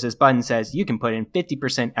 there's this button that says you can put in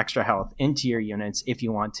 50% extra health into your units if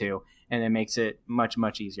you want to, and it makes it much,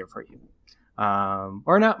 much easier for you.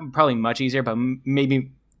 Or not probably much easier, but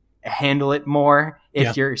maybe handle it more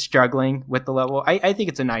if you're struggling with the level. I think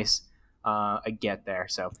it's a nice a get there.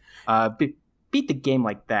 So beat the game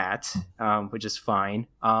like that, which is fine.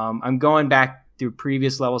 I'm going back through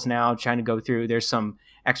previous levels now, trying to go through. There's some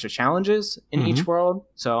extra challenges in each world,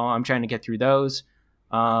 so I'm trying to get through those.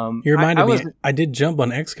 You reminded me, I did jump on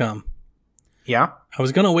XCOM. Yeah? I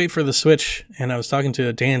was going to wait for the Switch, and I was talking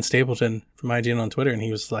to Dan Stapleton from IGN on Twitter, and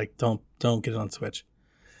he was like, don't get it on Switch.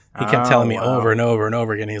 He kept telling me over and over and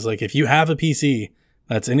over again. He's like, if you have a PC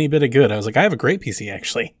that's any bit of good. I was like, I have a great PC,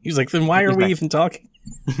 actually. He was like, then why are we even talking?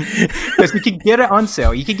 Because we could get it on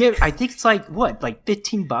sale. You could get, I think it's like, what, like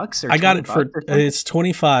 $15 or I got it for, it's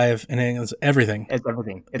 25 and it's everything. It's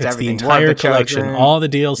everything. It's everything. The entire collection, all the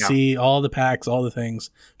DLC, all the packs, all the things,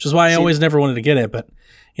 which is why I always never wanted to get it. But,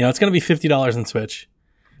 you know, it's going to be $50 on Switch.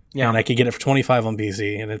 Yeah. And I could get it for 25 on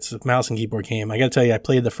PC, and it's a mouse and keyboard game. I got to tell you, I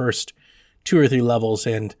played the first 2 or 3 levels,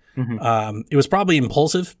 and it was probably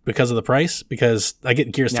impulsive because of the price, because I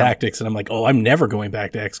get Gears Tactics and I'm like, oh, I'm never going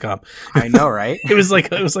back to XCOM. I know, right? it was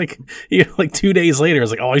like you know, like 2 days later, I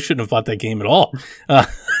was like, oh, I shouldn't have bought that game at all.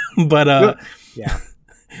 But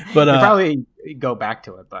probably go back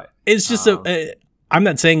to it, but it's just I'm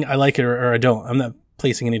not saying I like it or I don't. I'm not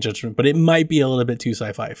placing any judgment, but it might be a little bit too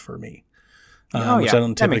sci-fi for me. Which I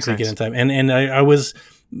don't typically get in time. And I was,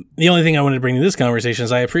 the only thing I wanted to bring to this conversation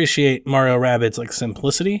is I appreciate Mario Rabbids' like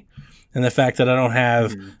simplicity and the fact that I don't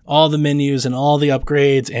have all the menus and all the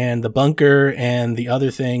upgrades and the bunker and the other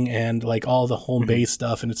thing and like all the home base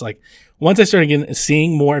stuff. And it's like, once I started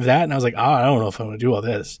seeing more of that, and I was like, oh, I don't know if I'm going to do all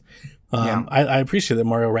this. I appreciate that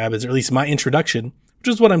Mario Rabbids, or at least my introduction, which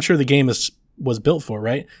is what I'm sure the game is was built for,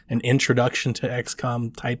 right? An introduction to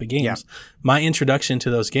XCOM type of games. Yeah. My introduction to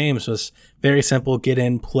those games was very simple: get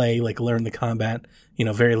in, play, like learn the combat,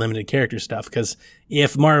 very limited character stuff. Because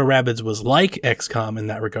if Mario Rabbids was like XCOM in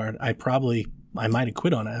that regard, I might have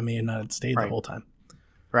quit on it. I may not have stayed the whole time.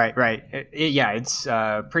 Right. It's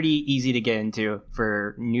pretty easy to get into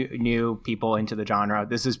for new people into the genre.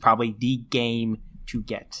 This is probably the game to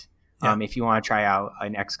get. If you want to try out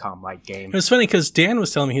an XCOM-like game. It was funny because Dan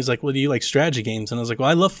was telling me, he's like, well, do you like strategy games? And I was like, well,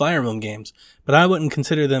 I love Fire Emblem games, but I wouldn't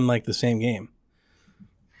consider them like the same game.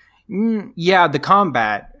 Yeah, the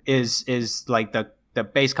combat is like the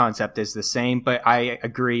base concept is the same, but I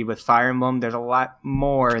agree with Fire Emblem. There's a lot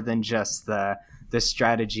more than just the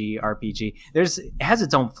strategy RPG. It has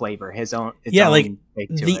its own flavor, its own like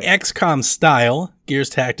take to the it. XCOM style, Gears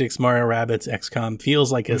Tactics, Mario Rabbids, XCOM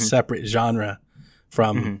feels like a separate genre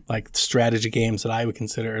from like strategy games that I would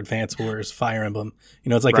consider Advance Wars, Fire Emblem.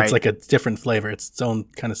 It's like it's like a different flavor. It's its own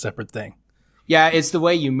kind of separate thing. Yeah, it's the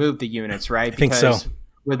way you move the units, right? I think so.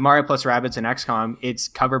 With Mario plus Rabbids and XCOM, it's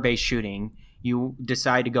cover-based shooting. You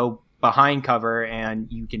decide to go behind cover and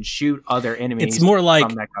you can shoot other enemies. It's more like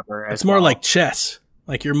from that cover it's more like chess.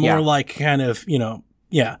 Like you're more like kind of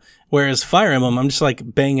Whereas Fire Emblem, I'm just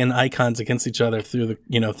like banging icons against each other through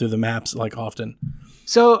the maps like often.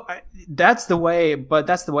 So that's the way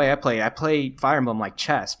I play. I play Fire Emblem like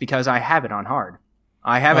chess because I have it on hard.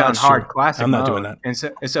 I have it on hard classic. I'm not mode. doing that. And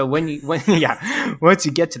so when once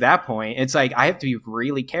you get to that point, it's like I have to be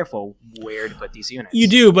really careful where to put these units. You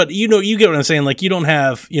do, but you get what I'm saying. Like you don't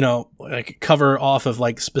have like cover off of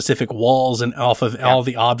like specific walls and off of all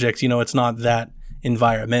the objects. It's not that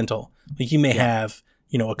environmental. Like you may have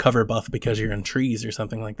a cover buff because you're in trees or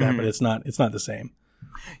something like that, but it's not the same.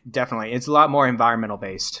 Definitely, it's a lot more environmental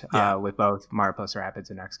based with both Mario plus Rabbids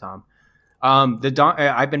and XCOM.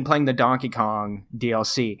 I've been playing the Donkey Kong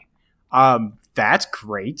DLC. That's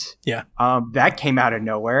great. Yeah. That came out of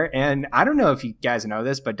nowhere, and I don't know if you guys know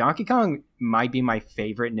this, but Donkey Kong might be my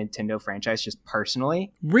favorite Nintendo franchise, just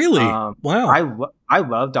personally. Really? Wow. I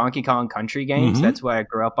love Donkey Kong Country games. That's what I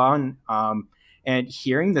grew up on. And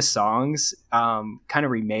hearing the songs kind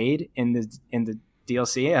of remade in the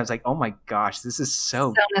DLC, I was like, oh my gosh, this is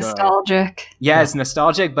so good. Nostalgic. Yeah, it's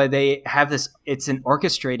nostalgic, but they have this, it's an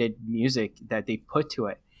orchestrated music that they put to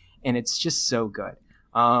it, and it's just so good.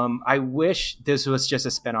 I wish this was just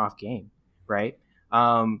a spin-off game, right?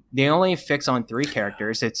 They only fix on 3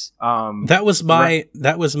 characters. It's that was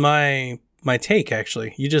my take,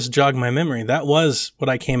 actually. You just jogged my memory. That was what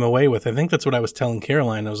I came away with. I think that's what I was telling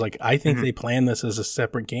Caroline. I was like, I think they planned this as a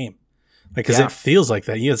separate game. Like, because it feels like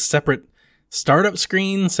that. You have separate startup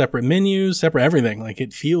screen, separate menus, separate everything. Like,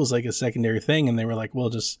 it feels like a secondary thing. And they were like, well,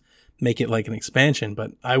 just make it like an expansion.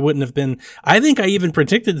 But I wouldn't have been. I think I even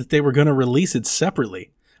predicted that they were going to release it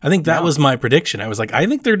separately. I think that was my prediction. I was like, I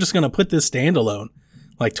think they're just going to put this standalone,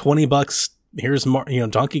 like $20. Here's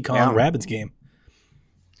Donkey Kong Rabbids game.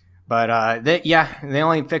 But they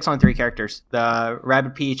only fix on 3 characters: the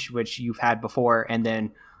Rabbid Peach, which you've had before, and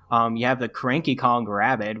then you have the Cranky Kong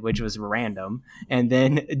Rabbid, which was random, and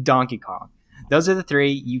then Donkey Kong. Those are the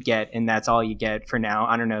 3 you get, and that's all you get for now.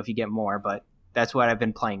 I don't know if you get more, but that's what I've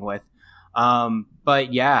been playing with.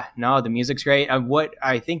 But yeah, no, the music's great. What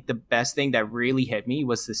I think the best thing that really hit me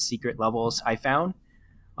was the secret levels I found.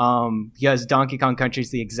 Because Donkey Kong Country is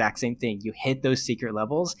the exact same thing. You hit those secret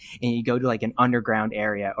levels and you go to like an underground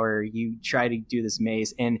area, or you try to do this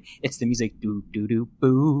maze, and it's the music, doo doo doo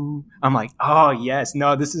boo. I'm like, oh yes,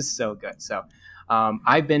 no, this is so good. So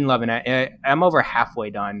I've been loving it. I'm over halfway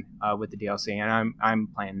done with the DLC, and I'm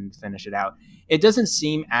planning to finish it out. It doesn't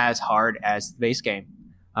seem as hard as the base game.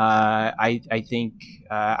 I think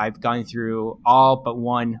I've gone through all but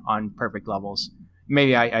one on perfect levels.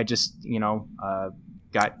 Maybe I just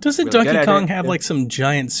doesn't really Donkey Kong it. have like some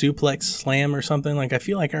giant suplex slam or something? Like I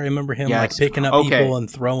feel like I remember him like picking up people and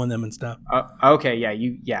throwing them and stuff. Okay,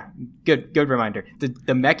 good reminder.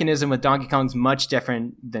 The mechanism with Donkey Kong's much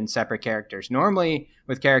different than separate characters. Normally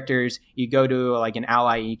with characters, you go to like an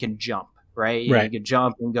ally and you can jump, right? You can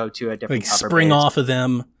jump and go to a different like spring base. Off of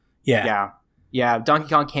them. Yeah. Donkey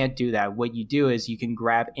Kong can't do that. What you do is you can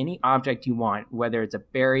grab any object you want, whether it's a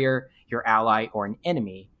barrier, your ally, or an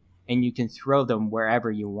enemy, and you can throw them wherever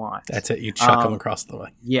you want. That's it. You chuck them across the way.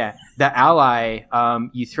 Yeah. The ally,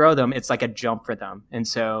 you throw them, it's like a jump for them. And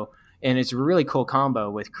it's a really cool combo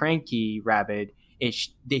with Cranky Rabbid.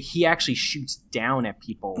 He actually shoots down at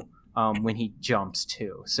people when he jumps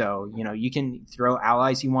too. So, you can throw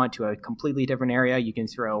allies you want to a completely different area. You can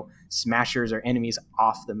throw smashers or enemies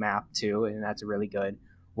off the map too. And that's a really good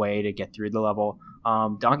way to get through the level.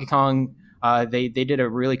 Donkey Kong, they did a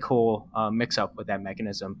really cool mix up with that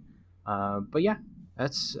mechanism. But yeah,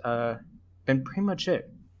 that's been pretty much it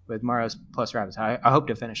with Mario's plus Rabbids. I hope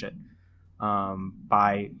to finish it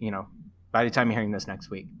by the time you're hearing this next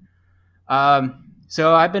week.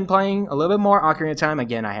 So I've been playing a little bit more Ocarina of Time.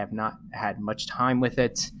 Again, I have not had much time with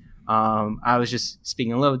it. I was just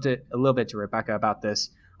speaking a little bit to Rebecca about this.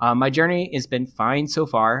 My journey has been fine so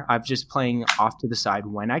far. I'm just playing off to the side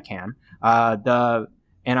when I can.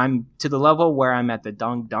 And I'm to the level where I'm at the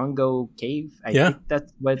Dongo Cave. I think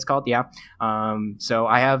that's what it's called. Yeah. So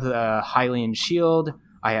I have the Hylian shield.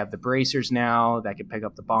 I have the bracers now that can pick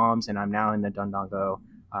up the bombs, and I'm now in the Dondongo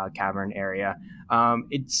cavern area.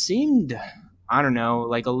 It seemed, I don't know,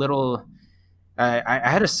 like a little. I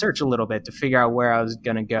had to search a little bit to figure out where I was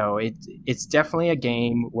gonna go. It's definitely a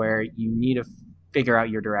game where you need to figure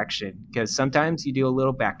out your direction, because sometimes you do a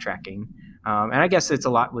little backtracking, and I guess it's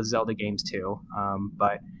a lot with Zelda games too.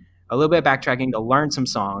 But a little bit of backtracking to learn some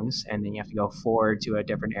songs, and then you have to go forward to a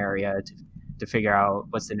different area to figure out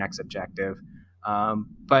what's the next objective.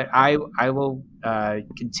 But I will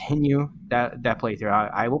continue that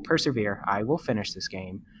playthrough. I will persevere. I will finish this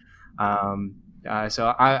game.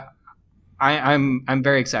 So I'm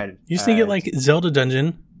very excited. You just need to get like Zelda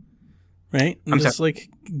Dungeon, right? And just like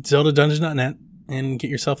ZeldaDungeon.net and get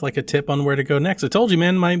yourself like a tip on where to go next. I told you,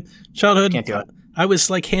 man, my childhood, Can't do it. I was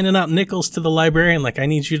like handing out nickels to the librarian. Like, I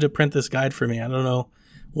need you to print this guide for me. I don't know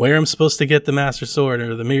where I'm supposed to get the Master Sword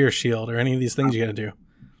or the Mirror Shield or any of these things you got to do.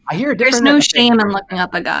 I hear There's no shame in looking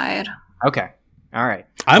up a guide. Okay. All right.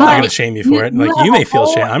 I'm not going to shame you for it. Like, you may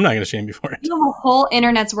feel shame. I'm not going to shame you for it. You have a whole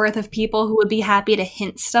internet's worth of people who would be happy to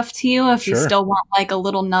hint stuff to you if you still want like a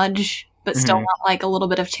little nudge, but still want like a little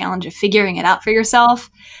bit of challenge of figuring it out for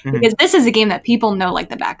yourself. Because this is a game that people know like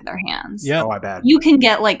the back of their hands. Yeah. Oh, I bet. You can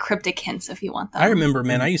get like cryptic hints if you want them. I remember,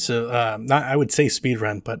 man, I used to, I would say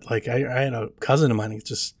speedrun, but like I had a cousin of mine,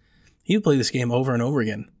 he would play this game over and over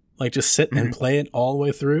again. Like just sit and play it all the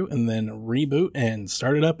way through and then reboot and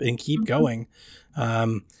start it up and keep going.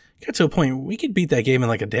 Got to a point we could beat that game in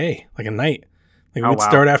like a day, like a night. Like we'd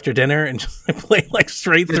start after dinner and just play like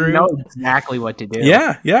straight through. Know exactly what to do.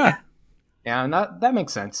 Yeah. And that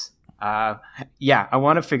makes sense. I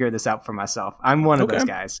want to figure this out for myself. I'm one of those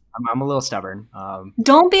guys. I'm a little stubborn.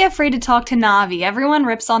 Don't be afraid to talk to Navi. Everyone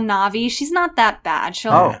rips on Navi. She's not that bad.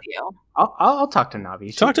 She'll help you. I'll talk to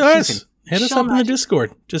Navi. Talk to us. Hit us up in the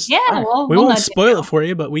Discord. Just we won't spoil it for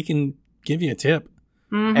you, but we can give you a tip.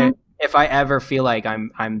 And if I ever feel like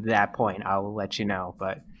I'm that point, I will let you know.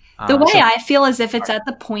 But the way I feel is if it's at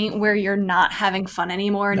the point where you're not having fun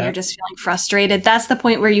anymore and you're just feeling frustrated, that's the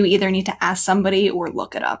point where you either need to ask somebody or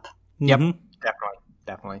look it up. Yep,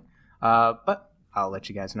 definitely. But I'll let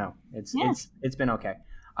you guys know. It's been okay.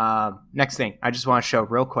 Next thing, I just want to show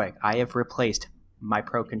real quick. I have replaced my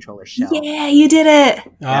Pro Controller shell. Yeah, you did it.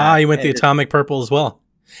 You went the atomic purple as well.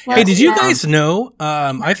 Hey, did you guys know?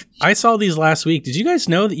 I saw these last week. Did you guys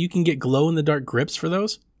know that you can get glow in the dark grips for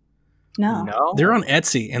those? No. They're on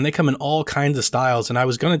Etsy and they come in all kinds of styles. And I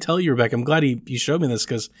was going to tell you, Rebecca, I'm glad you showed me this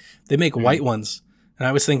because they make white ones. And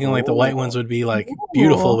I was thinking like the white ones would be like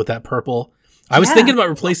beautiful with that purple. I was thinking about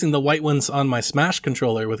replacing the white ones on my Smash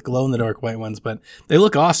controller with glow in the dark white ones, but they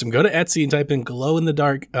look awesome. Go to Etsy and type in glow in the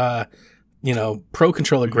dark, Pro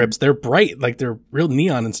Controller grips. They're bright, like they're real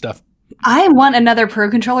neon and stuff. I want another Pro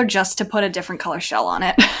Controller just to put a different color shell on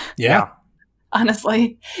it. Yeah.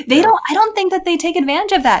 Honestly, I don't think that they take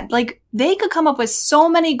advantage of that. Like they could come up with so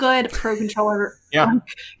many good Pro Controller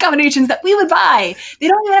combinations that we would buy. They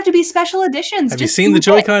don't even have to be special editions. Have you seen the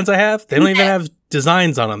Joy-Cons I have? They don't even have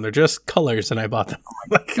designs on them. They're just colors and I bought them. Oh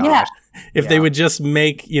my gosh. If they would just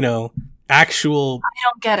make, actual. I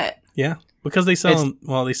don't get it. Yeah. Because they sell them.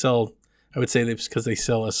 Well, they sell, I would say because they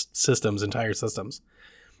sell us systems, entire systems.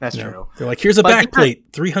 That's true. They're like, here's a back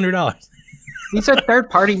plate, $300. These are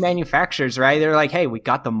third-party manufacturers, right? They're like, hey, we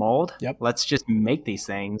got the mold. Yep. Let's just make these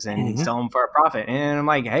things and sell them for a profit. And I'm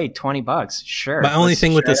like, hey, $20, sure. My only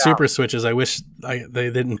thing with the Super Switch is I wish they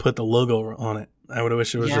didn't put the logo on it. I would have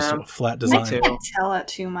wished it was just a flat design. I can't tell it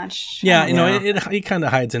too much. Yeah, it kind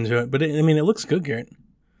of hides into it, but it looks good, Garrett.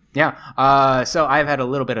 Yeah. So I've had a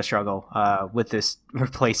little bit of struggle with this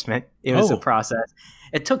replacement. It was a process.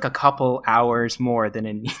 It took a couple hours more than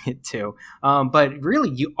it needed to. But really,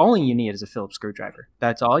 you need is a Phillips screwdriver.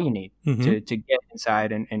 That's all you need to get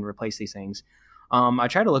inside and replace these things. I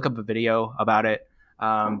tried to look up a video about it.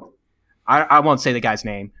 I won't say the guy's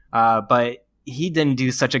name, but he didn't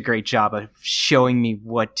do such a great job of showing me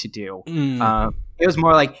what to do. It was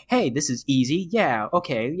more like, hey, this is easy. Yeah,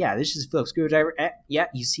 okay. Yeah, this is a Phillips screwdriver. Yeah,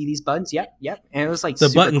 you see these buttons? Yep. And it was like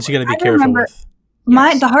the buttons you got to be careful with.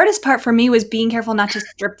 The hardest part for me was being careful not to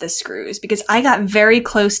strip the screws, because I got very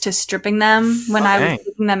close to stripping them when I was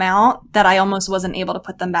taking them out, that I almost wasn't able to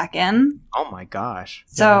put them back in. Oh my gosh.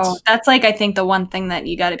 So that's like, I think the one thing that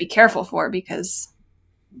you got to be careful for, because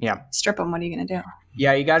strip them, what are you going to do?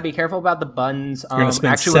 Yeah, you got to be careful about the buttons. You're going to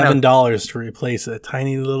spend $7 to replace a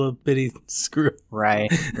tiny little bitty screw. Right.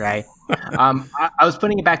 I was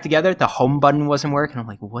putting it back together. The home button wasn't working. I'm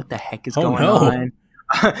like, what the heck is going on?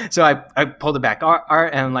 So I pulled it back,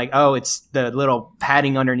 and I'm like, oh, it's the little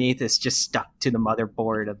padding underneath is just stuck to the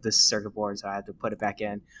motherboard of this circuit board, so I had to put it back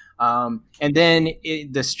in. And then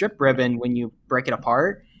the strip ribbon, when you break it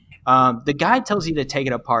apart, the guide tells you to take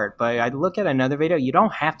it apart, but I look at another video, you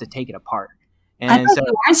don't have to take it apart. And I thought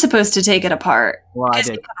you weren't supposed to take it apart. Well, I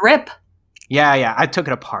did. It could rip. Yeah, I took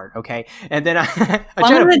it apart, okay? And then it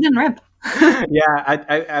didn't rip.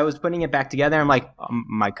 I was putting it back together. I'm like,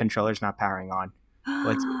 my controller's not powering on.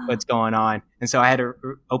 What's going on? And so I had to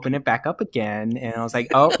open it back up again, and I was like,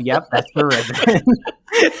 oh, yep, that's the ribbon.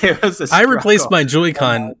 It was a struggle. I replaced my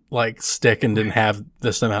Joy-Con stick and didn't have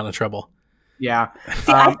this amount of trouble. Yeah.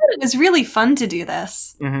 See, I thought it was really fun to do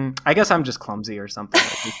this. Mm-hmm. I guess I'm just clumsy or something.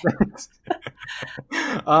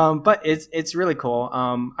 But it's really cool.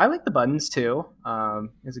 I like the buttons too.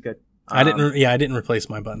 It's a good. I didn't replace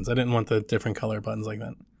my buttons. I didn't want the different color buttons like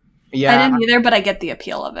that. Yeah, I didn't either, but I get the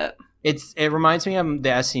appeal of it. It reminds me of the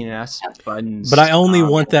SNES buttons. But I only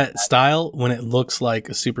want that style when it looks like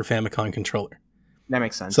a Super Famicom controller. That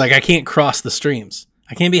makes sense. So I can't cross the streams.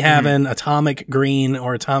 I can't be having Atomic Green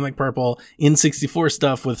or Atomic Purple N64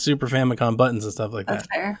 stuff with Super Famicom buttons and stuff like that. That's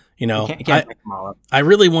fair. You know, you can't pick them all up. I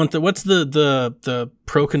really want what's the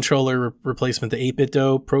Pro Controller replacement, the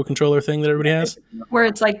 8-bit-do Pro Controller thing that everybody has? Where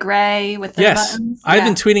it's like gray with the buttons. I've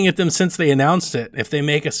been tweeting at them since they announced it. If they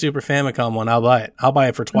make a Super Famicom one, I'll buy it. I'll buy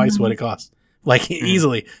it for twice what it costs.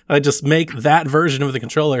 Easily. I just make that version of the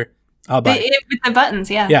controller. I'll buy it. With the buttons,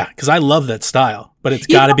 yeah. Yeah, because I love that style, but it's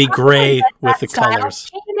got to be gray with the colors.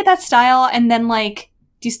 Can you get that style, and then do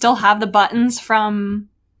you still have the buttons from,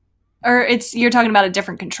 or you're talking about a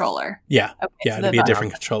different controller? Yeah, okay, yeah, it'd be a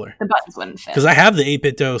different controller. The buttons wouldn't fit. Because I have the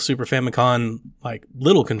 8-bit-do Super Famicom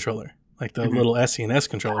little controller, the little SNES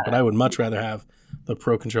controller, but I would much rather have the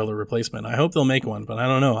Pro Controller replacement. I hope they'll make one, but I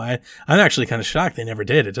don't know. I'm actually kind of shocked they never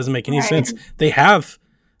did. It doesn't make any sense. They have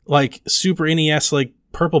Super NES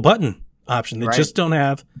purple button option. They just don't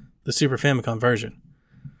have the Super Famicom version.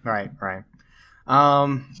 Right.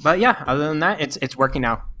 But yeah, other than that, it's working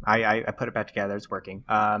now. I put it back together. It's working.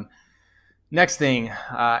 Next thing,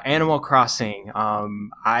 Animal Crossing.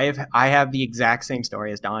 I have the exact same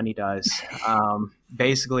story as Donnie does.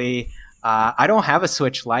 Basically, I don't have a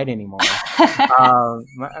Switch Lite anymore.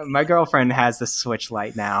 My girlfriend has the Switch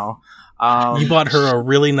Lite now. You bought her a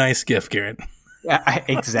really nice gift, Garrett. Yeah,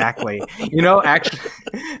 exactly. Actually,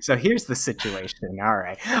 so here's the situation. All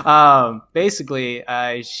right. Basically,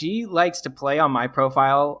 she likes to play on my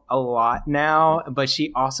profile a lot now, but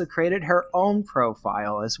she also created her own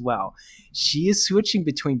profile as well. She is switching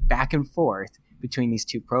back and forth between these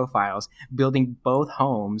two profiles, building both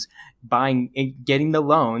homes, getting the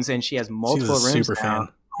loans, and she has multiple rooms. She's a super fan.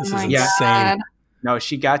 This is insane. God. No,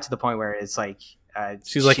 she got to the point where it's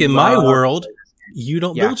she's like, in my world, you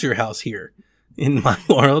don't build your house here. In my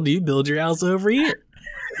world, you build your house over here.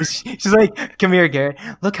 She's like, come here, Garrett.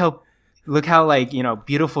 Look how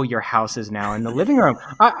beautiful your house is now in the living room.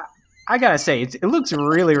 I gotta say, it looks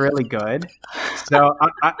really, really good. So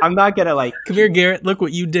I'm not gonna come here, Garrett. Look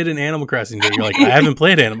what you did in Animal Crossing. You're like, I haven't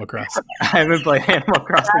played Animal Crossing. I haven't played Animal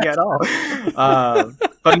Crossing at all.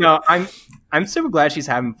 But no, I'm super glad she's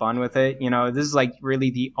having fun with it. This is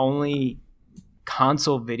really the only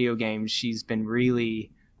console video game she's been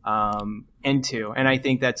really into, and I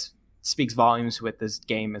think that speaks volumes with this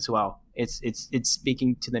game as well. It's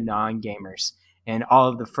speaking to the non-gamers and all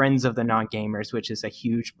of the friends of the non-gamers, which is a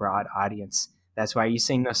huge, broad audience. That's why you're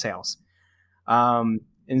seeing those sales. And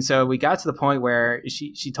so we got to the point where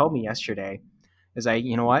she told me yesterday, is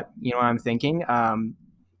you know what I'm thinking?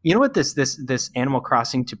 You know what this Animal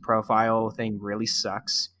Crossing to profile thing really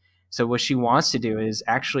sucks. So what she wants to do is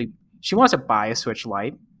she wants to buy a Switch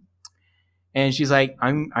Lite. And she's like,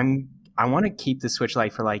 I want to keep the Switch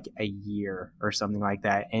Lite for a year or something like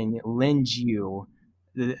that, and lend you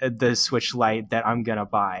the Switch Lite that I'm gonna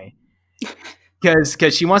buy, because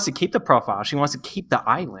she wants to keep the profile, she wants to keep the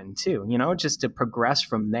island too, just to progress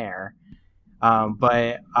from there.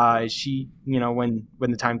 But she, when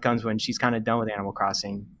the time comes when she's kind of done with Animal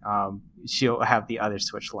Crossing, she'll have the other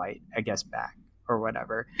Switch Lite, I guess, back. Or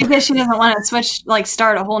whatever, because she doesn't want to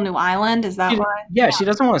start a whole new island. Is that why? Yeah, she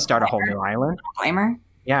doesn't want to start a whole new island. I don't blame her.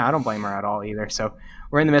 Yeah, I don't blame her at all either. So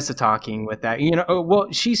we're in the midst of talking with that.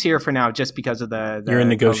 Well, she's here for now just because of the You're in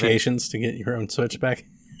negotiations to get your own Switch back.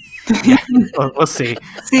 Yeah, we'll see.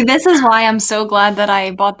 See, this is why I'm so glad that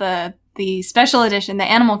I bought the special edition, the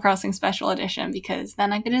Animal Crossing special edition, because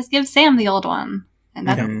then I could just give Sam the old one, and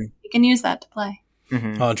that's you can use that to play.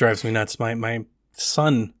 Oh, it drives me nuts. My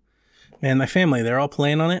son, man, my family, they're all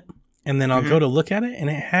playing on it, and then I'll go to look at it, and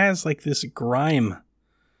it has like this grime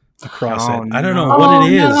across it. I don't know what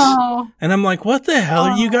it is. No. And I'm like, what the hell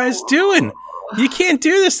are you guys doing? You can't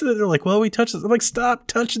do this. They're like, well, we touched this. I'm like, stop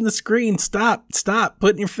touching the screen. Stop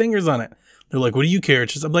putting your fingers on it. They're like, what do you care?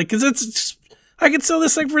 I'm like, because I could sell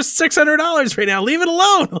this thing for $600 right now. Leave it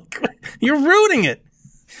alone. Like, you're ruining it.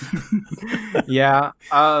 Yeah.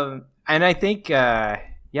 And I think,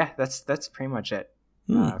 that's pretty much it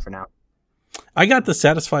for now. I got the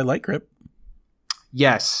Satisfy Light Grip.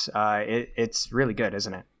 Yes. It's really good,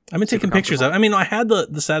 isn't it? I've been taking pictures of it. I mean, I had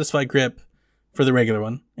the Satisfy Grip for the regular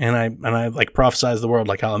one, and I like prophesized the world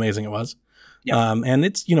like how amazing it was. Yep. And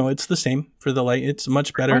it's it's the same for the light. It's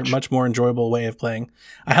much better, much more enjoyable way of playing.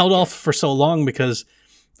 I held off for so long because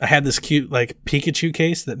I had this cute like Pikachu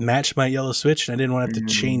case that matched my yellow Switch, and I didn't want to have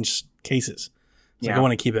to change cases. So I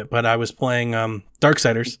want to keep it. But I was playing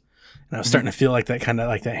Darksiders, and I was starting to feel like that kind of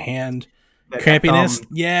like that hand crampiness.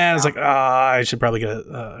 I was like, I should probably get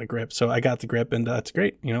a grip. So I got the grip, and it's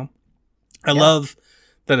great. I love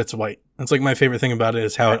that it's white. That's like my favorite thing about it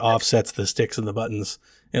is how it offsets the sticks and the buttons.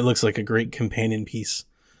 It looks like a great companion piece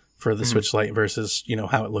for the Switch Lite versus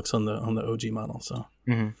how it looks on the OG model. So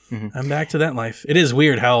I'm back to that life. It is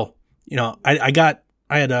weird how I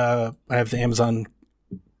have the Amazon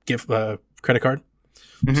gift credit card,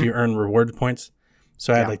 so you earn reward points.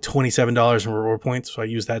 So I had like $27 in reward points, so I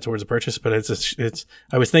used that towards a purchase. But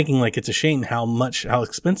I was thinking like it's a shame how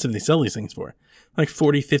expensive they sell these things for, like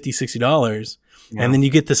 $40, $50, $60. And then you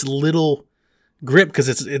get this little grip because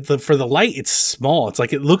it's for the light. It's small. It's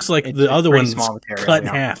like it looks like the other one's cut in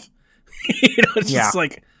half. It's just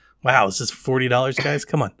like, wow, this is $40, guys.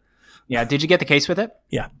 Come on. Yeah. Did you get the case with it?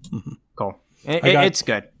 Yeah. Cool. It's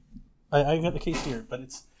good. I got the case here, but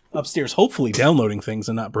it's upstairs. Hopefully downloading things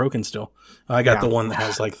and not broken still. I got the one that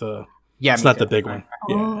has like the. Yeah, it's not the big one.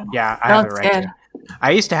 Yeah, I have it right here.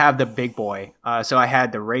 I used to have the big boy, so I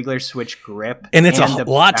had the regular Switch grip, and it's a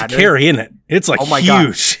lot to carry in it. It's like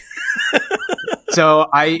huge. So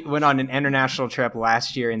I went on an international trip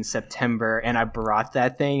last year in September, and I brought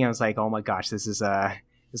that thing. I was like, "Oh my gosh, this is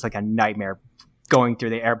it's like a nightmare going through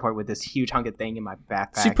the airport with this huge hunk of thing in my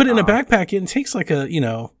backpack." So you put it in a backpack, it takes like a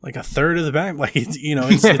third of the back. Like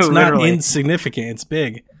it's not insignificant. It's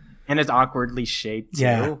big, and it's awkwardly shaped too.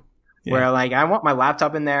 Yeah. Where like I want my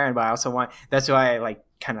laptop in there, but I also want. That's why I like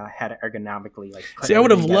kind of had it ergonomically like. See, I would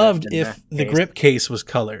have loved if the grip case was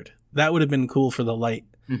colored. That would have been cool for the light.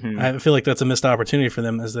 I feel like that's a missed opportunity for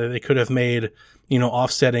them, as they could have made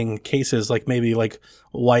offsetting cases like maybe like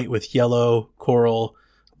white with yellow, coral,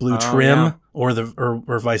 blue trim, or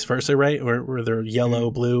vice versa, right? Where they're yellow,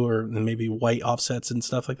 blue, or then maybe white offsets and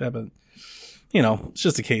stuff like that. But it's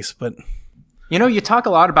just a case, but. You talk a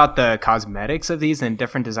lot about the cosmetics of these and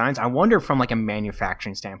different designs. I wonder from like a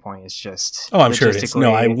manufacturing standpoint, it's just... Oh, I'm sure it is.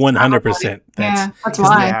 No, I 100%. That's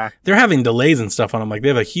why. Yeah. They're having delays and stuff on them. Like they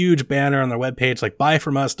have a huge banner on their webpage, like buy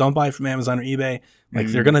from us, don't buy from Amazon or eBay. Like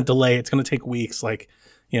they're going to delay. It's going to take weeks. Like,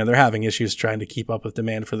 they're having issues trying to keep up with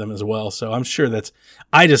demand for them as well. So I'm sure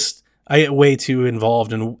I get way too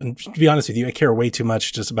involved. And to be honest with you, I care way too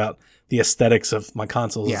much just about the aesthetics of my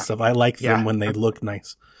consoles and stuff. I like them when they look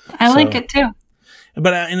nice. I like it too.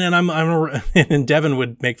 But and then and Devin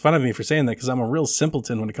would make fun of me for saying that because I'm a real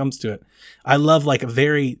simpleton when it comes to it. I love like a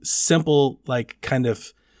very simple, like kind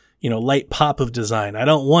of, light pop of design. I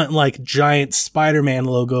don't want like giant Spider-Man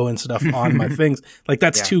logo and stuff on my things. Like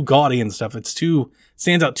that's too gaudy and stuff.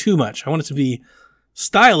 Stands out too much. I want it to be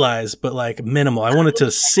stylized, but like minimal. I want it to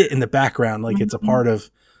sit in the background like it's a part of,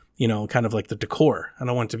 kind of like the decor. I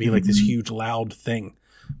don't want it to be like this huge loud thing.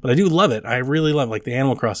 But I do love it. I really love like the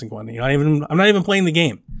Animal Crossing one. I'm not even playing the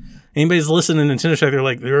game. Anybody's listening to Nintendo Shack, they're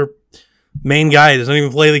like, their main guy doesn't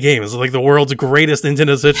even play the game. It's like the world's greatest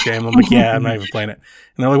Nintendo Switch game. I'm like, yeah, I'm not even playing it.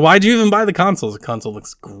 And they're like, why'd you even buy the console? The console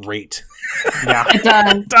looks great. Yeah, it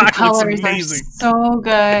does. The colors are so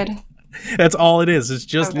good. That's all it is. It's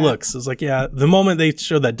just looks. It's like, yeah, the moment they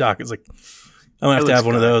showed that dock, it's like, I'm going to have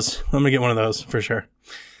one of those. I'm going to get one of those for sure.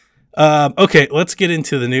 Okay, let's get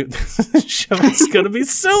into the new show. It's going to be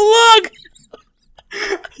so long.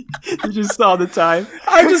 You just saw the time.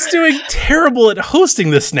 I'm just doing terrible at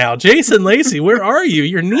hosting this now. Jason Lacey, where are you?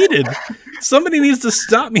 You're needed. Somebody needs to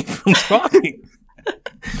stop me from talking.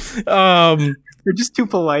 You're just too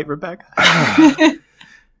polite, Rebecca.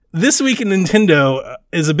 this week in Nintendo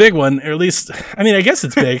is a big one, or at least, I mean, I guess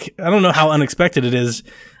it's big. I don't know how unexpected it is.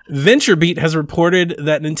 VentureBeat has reported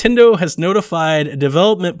that Nintendo has notified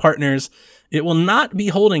development partners it will not be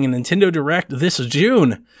holding a Nintendo Direct this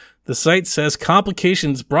June. The site says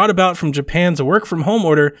complications brought about from Japan's work-from-home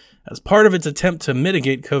order as part of its attempt to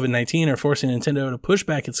mitigate COVID-19 are forcing Nintendo to push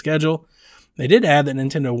back its schedule. They did add that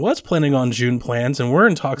Nintendo was planning on June plans and were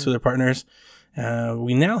in talks with their partners.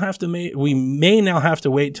 We may now have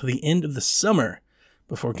to wait till the end of the summer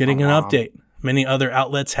before getting an update. Many other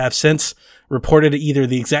outlets have since reported either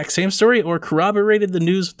the exact same story or corroborated the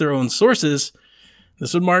news with their own sources.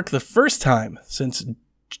 This would mark the first time since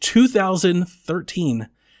 2013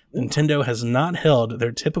 Nintendo has not held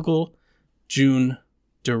their typical June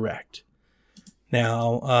Direct.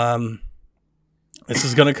 Now, this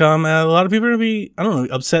is going to come. A lot of people are going to be, I don't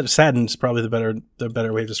know, upset. Saddened is probably the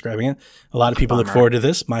better way of describing it. A lot of people look forward to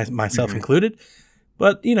this, myself included.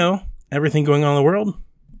 But everything going on in the world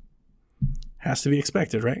has to be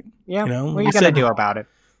expected, right? Yeah. What are you going to do about it?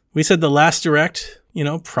 We said the last Direct,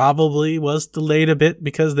 probably was delayed a bit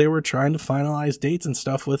because they were trying to finalize dates and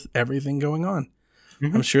stuff with everything going on.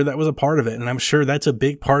 Mm-hmm. I'm sure that was a part of it, and I'm sure that's a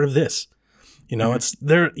big part of this. It's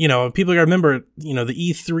there. People gotta remember. The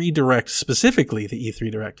E3 Direct, specifically the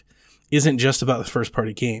E3 Direct, isn't just about the first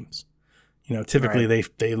party games. Typically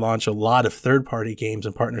they launch a lot of third party games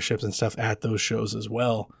and partnerships and stuff at those shows as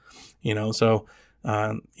well. So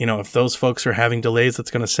if those folks are having delays,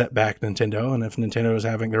 that's going to set back Nintendo, and if Nintendo is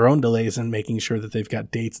having their own delays and making sure that they've got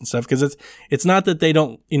dates and stuff, because it's not that they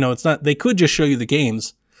don't. It's not they could just show you the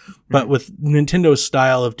games. But with Nintendo's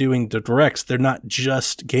style of doing the Directs, they're not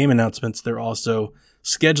just game announcements. They're also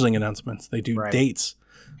scheduling announcements. They do dates.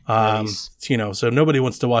 So nobody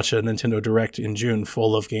wants to watch a Nintendo Direct in June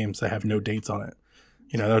full of games that have no dates on it.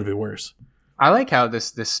 That would be worse. I like how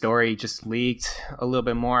this story just leaked a little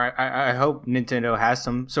bit more. I hope Nintendo has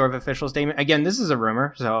some sort of official statement. Again, this is a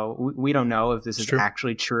rumor, so we don't know if this is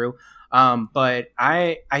actually true. But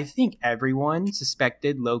I think everyone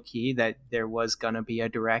suspected low-key that there was going to be a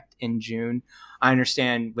Direct in June. I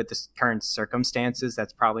understand with the current circumstances,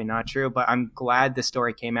 that's probably not true, but I'm glad the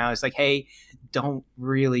story came out. It's like, hey, don't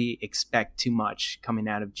really expect too much coming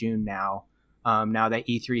out of June now. Now that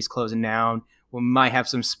E3 is closing down, we might have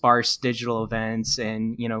some sparse digital events,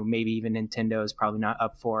 and, maybe even Nintendo is probably not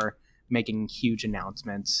up for making huge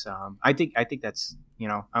announcements. I think that's,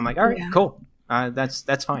 I'm like, all right, cool.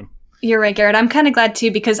 That's fine. You're right, Garrett. I'm kind of glad too,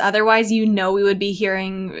 because otherwise, we would be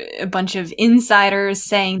hearing a bunch of insiders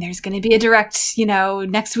saying there's going to be a Direct,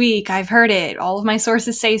 next week. I've heard it. All of my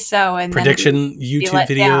sources say so. And prediction YouTube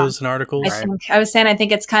videos and articles. I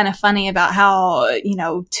think it's kind of funny about how,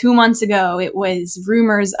 2 months ago it was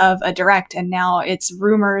rumors of a Direct, and now it's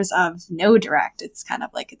rumors of no Direct. It's kind of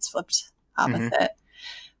like it's flipped opposite. Mm-hmm.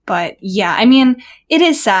 But yeah, I mean, it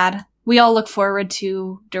is sad. We all look forward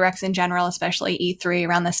to Directs in general, especially E3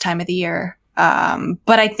 around this time of the year.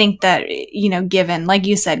 But I think that, given, like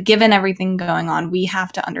you said, given everything going on, we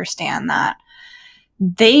have to understand that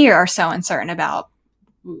they are so uncertain about,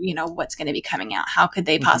 what's going to be coming out. How could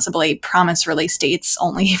they possibly promise release dates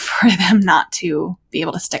only for them not to be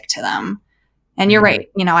able to stick to them? And you're right.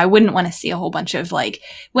 I wouldn't want to see a whole bunch of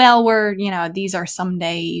these are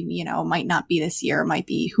someday, might not be this year, might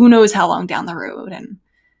be who knows how long down the road. And,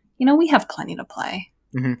 we have plenty to play.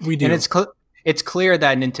 Mm-hmm. We do. And it's clear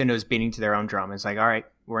that Nintendo's beating to their own drum. It's like, all right,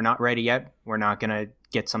 we're not ready yet. We're not going to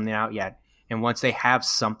get something out yet. And once they have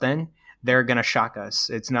something, they're going to shock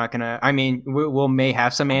us. It's not going to, we'll may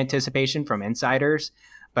have some anticipation from insiders,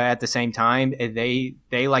 but at the same time, they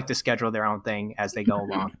like to schedule their own thing as they go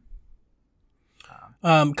along.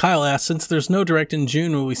 Kyle asks, since there's no Direct in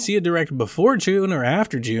June, will we see a Direct before June or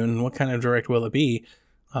after June? What kind of Direct will it be?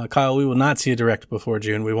 Kyle, we will not see a Direct before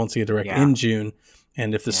June. We won't see a Direct in June.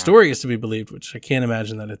 And if the story is to be believed, which I can't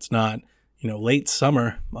imagine that it's not, late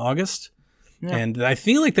summer, August. Yeah. And I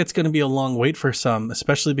feel like that's going to be a long wait for some,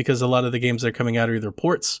 especially because a lot of the games that are coming out are either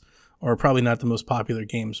ports or probably not the most popular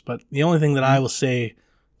games. But the only thing that I will say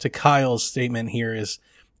to Kyle's statement here is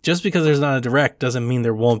just because there's not a Direct doesn't mean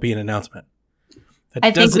there won't be an announcement. I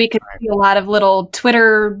think we could see a lot of little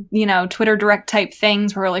Twitter Direct type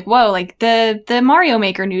things where we're like, whoa, like the Mario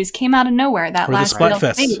Maker news came out of nowhere. That or last the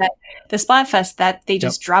Splatfest. The Splatfest that they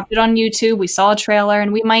just dropped it on YouTube. We saw a trailer,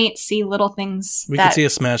 and we might see little things. We could see a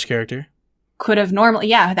Smash character. Could have normally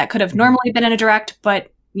been in a Direct,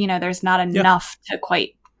 but there's not enough to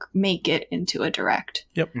quite make it into a Direct.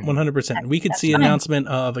 Yep, 100%. We could see an announcement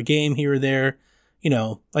of a game here or there.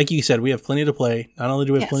 Like you said, we have plenty to play. Not only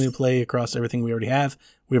do we have plenty to play across everything we already have,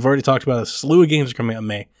 we've already talked about a slew of games coming out in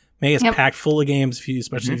May. May is packed full of games,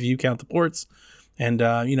 especially if you count the ports.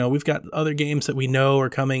 And, we've got other games that we know are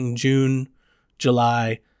coming June,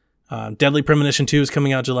 July. Deadly Premonition 2 is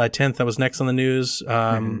coming out July 10th. That was next on the news.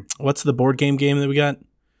 What's the board game that we got?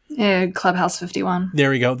 Clubhouse 51. There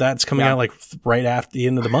we go. That's coming out like right after the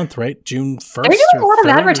end of the month, right? June 1st. They're doing a lot of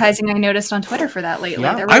advertising, I noticed on Twitter for that lately.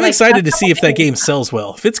 Yeah. I'm excited to see if that game sells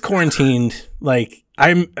well. If it's quarantined, like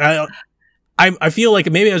I feel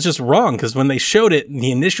like maybe I was just wrong, because when they showed it,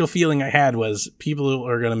 the initial feeling I had was people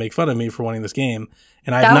are going to make fun of me for wanting this game.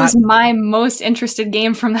 And that was my most interested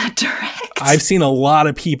game from that direct. I've seen a lot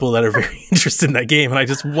of people that are very interested in that game, and I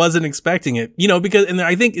just wasn't expecting it. Because, and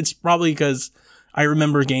I think it's probably because I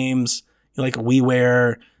remember games like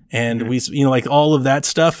WiiWare and we, like all of that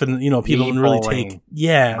stuff, and people don't really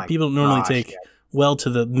take well to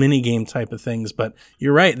the mini game type of things. But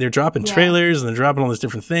you're right; they're dropping trailers and they're dropping all these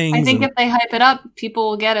different things. I think if they hype it up, people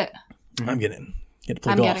will get it. I'm getting get to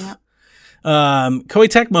play golf. Getting it. Koei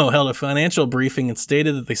Tecmo held a financial briefing and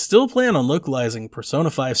stated that they still plan on localizing Persona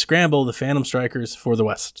 5 Scramble: The Phantom Strikers for the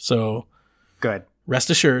West. So good. Rest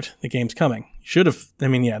assured, the game's coming.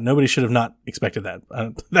 Nobody should have not expected that.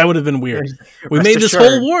 That would have been weird. We made this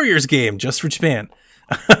whole Warriors game just for Japan.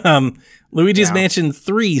 Luigi's Mansion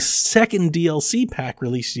 3's second DLC pack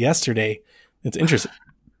released yesterday. It's interesting.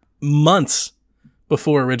 Months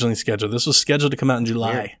before originally scheduled. This was scheduled to come out in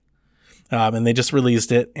July. And they just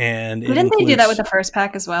released it. And didn't they do that with the first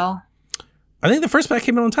pack as well? I think the first pack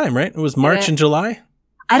came out on time, right? It was March and July.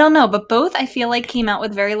 I don't know, but both I feel like came out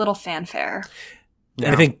with very little fanfare. Yeah.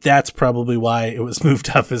 And I think that's probably why it was moved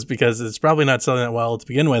up, is because it's probably not selling that well to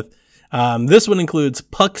begin with. This one includes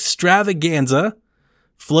Puckstravaganza,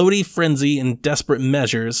 Floaty Frenzy, and Desperate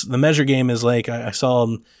Measures. The measure game is like, I saw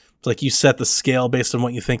them, it's like you set the scale based on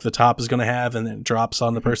what you think the top is going to have, and then it drops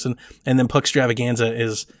on the person. And then Puckstravaganza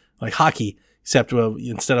is like hockey, except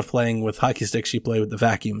instead of playing with hockey sticks, you play with the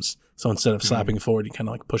vacuums. So instead of slapping forward, you kind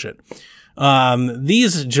of like push it.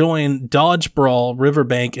 These join Dodge Brawl,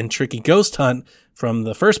 Riverbank, and Tricky Ghost Hunt from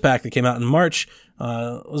the first pack that came out in March,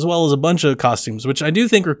 as well as a bunch of costumes, which I do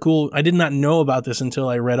think are cool. I did not know about this until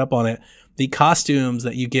I read up on it. The costumes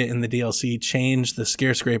that you get in the DLC change the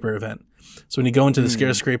Scarescraper event. So when you go into the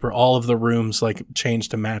Scarescraper, all of the rooms like change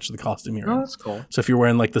to match the costume you're in. Oh, that's cool. So if you're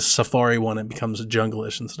wearing like the Safari one, it becomes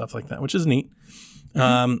jungle-ish and stuff like that, which is neat.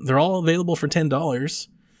 They're all available for $10.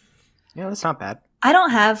 Yeah, that's not bad. I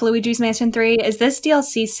don't have Luigi's Mansion 3. Is this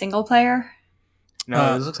DLC single player?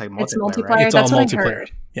 No, this looks like multiplayer. It's multiplayer. Right? It's that's all what multiplayer. I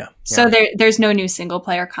heard. Yeah. So there's no new single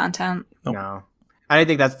player content. Nope. No. I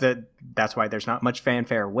think that's why there's not much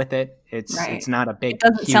fanfare with it. It's not a big. It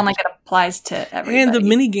doesn't sound like it applies to everybody. And the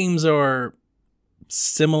mini games are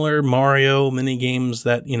similar Mario mini games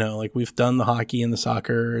that like we've done the hockey and the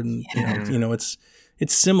soccer, and it's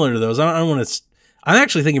similar to those. I don't want to. I'm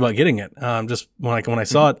actually thinking about getting it. Just when I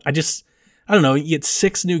saw it, I don't know. You get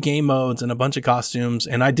 6 new game modes and a bunch of costumes,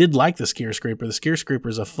 and I did like the Scarescraper. The Scarescraper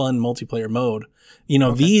is a fun multiplayer mode.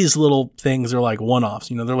 These little things are like one-offs.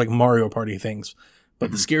 They're like Mario Party things,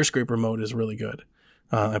 but the Scarescraper mode is really good.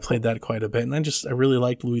 I played that quite a bit, and I really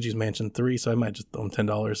liked Luigi's Mansion 3, so I might just throw them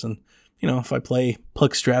 $10. And if I play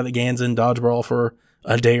Puckstravaganza and Dodge Brawl for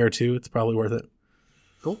a day or two, it's probably worth it.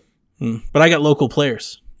 Cool. But I got local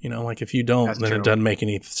players. Like if you don't, That's then true. it doesn't make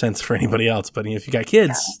any sense for anybody else. But if you got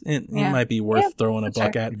kids, it might be worth throwing a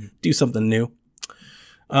buck at. Do something new.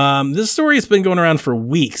 This story has been going around for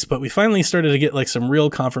weeks, but we finally started to get like some real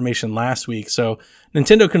confirmation last week. So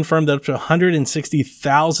Nintendo confirmed that up to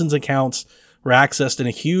 160,000 accounts were accessed in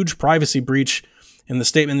a huge privacy breach. In the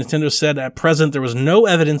statement, Nintendo said at present there was no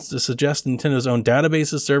evidence to suggest Nintendo's own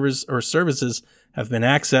databases, servers, or services have been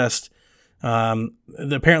accessed.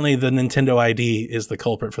 Apparently the Nintendo ID is the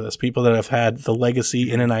culprit for this. People that have had the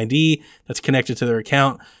legacy in an ID that's connected to their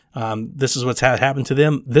account. This is what's happened to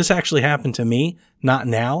them. This actually happened to me, not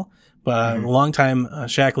now, but a long time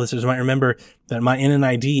Shack listeners might remember that my in an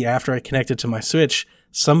ID, after I connected to my Switch,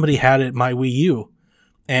 somebody had it my Wii U,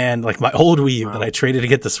 and like my old Wii U that I traded to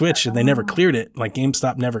get the Switch, and they never cleared it. Like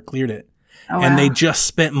GameStop never cleared it. Oh, and they just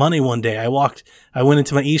spent money one day. I went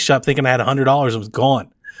into my eShop thinking I had $100 and it was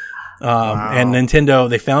gone. And Nintendo,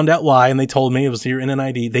 they found out why, and they told me it was your in an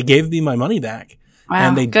ID. They gave me my money back. Wow,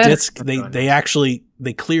 and they good.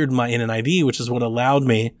 they cleared my in an ID, which is what allowed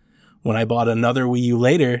me, when I bought another Wii U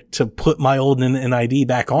later, to put my old in an ID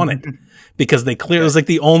back on it, because they cleared. It was like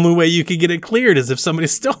the only way you could get it cleared is if somebody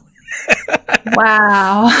stole it.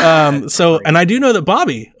 Wow. And I do know that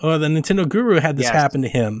Bobby, the Nintendo Guru, had this happen to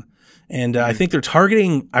him. And I think they're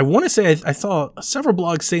targeting, I want to say, I saw several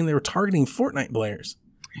blogs saying they were targeting Fortnite players.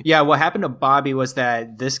 Yeah, what happened to Bobby was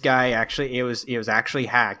that this guy actually, it was actually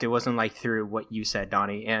hacked. It wasn't like through what you said,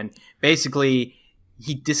 Donnie. And basically,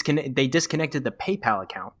 they disconnected the PayPal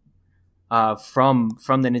account from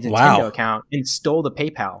the Nintendo Wow. account and stole the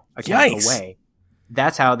PayPal account Yikes. away.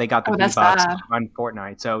 That's how they got the that's V-Bucks bad. on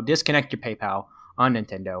Fortnite. So disconnect your PayPal on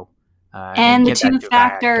Nintendo. And the get that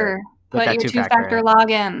two-factor. Get Put that your two-factor two-factor in.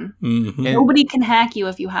 login. Mhm. And- Nobody can hack you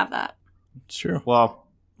if you have that. Sure. Well,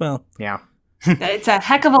 Well, yeah. It's a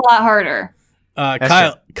heck of a lot harder.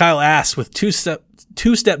 Kyle asks, with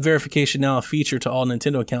two-step verification now a feature to all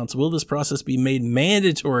Nintendo accounts, will this process be made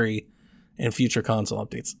mandatory in future console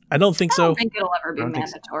updates? I don't think I so. don't think it'll ever be I don't think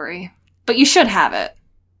so. mandatory. But you should have it.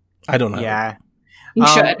 I don't know. Yeah. You Um,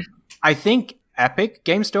 should. I think Epic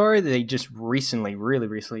Game Store, they just really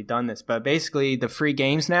recently done this. But basically, the free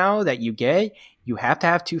games now that you get, you have to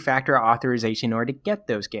have two-factor authorization in order to get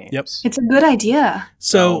those games. Yep. It's a good idea.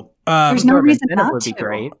 So There's no Store of reason Incentive not would be to.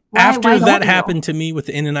 great. after why that don't you? happened to me with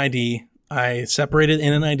the NNID, I separated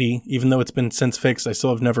NNID, even though it's been since fixed. I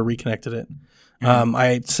still have never reconnected it.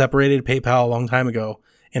 I separated PayPal a long time ago,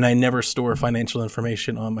 and I never store financial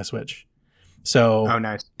information on my Switch. So Oh,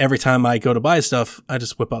 nice. every time I go to buy stuff, I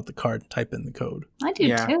just whip out the card, type in the code. I do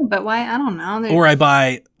Yeah. too, but why? I don't know. Or I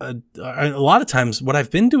buy, a lot of times, what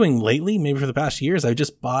I've been doing lately, maybe for the past years, I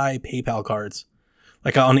just buy PayPal cards.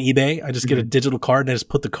 Like on eBay, I just get a digital card and I just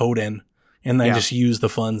put the code in, and then I Yeah. just use the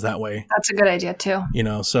funds that way. That's a good idea too. You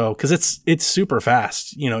know, so because it's super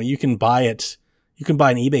fast. You know, you can buy it. You can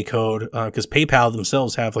buy an eBay code because PayPal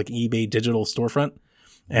themselves have like eBay digital storefront,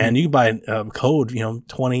 and you can buy a code. You know,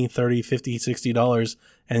 $20, $30, $50, $60,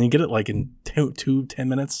 and you get it like in 10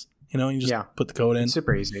 minutes. You know, you just Yeah. put the code in. It's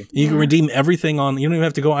super easy. You can redeem everything on. You don't even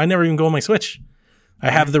have to go. I never even go on my Switch. I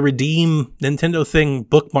have the redeem Nintendo thing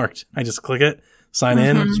bookmarked. I just click it, sign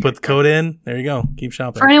in, just put the code in. There you go. Keep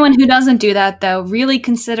shopping. For anyone who doesn't do that, though, really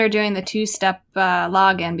consider doing the two-step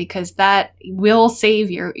login because that will save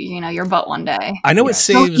your butt one day. I know it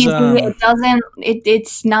So saves. easy. It doesn't.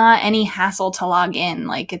 It's not any hassle to log in.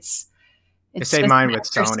 Like it's saved just mine an with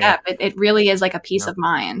extra Sony. step. It really is like a peace of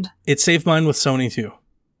mind. It saved mine with Sony too.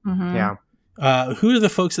 Mhm. Yeah. Who are the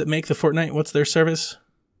folks that make the Fortnite? What's their service?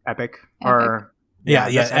 Epic. Epic. Or Yeah,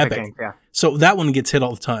 that's Epic. Games, yeah. So that one gets hit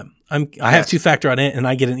all the time. I have Yes. two-factor on it, and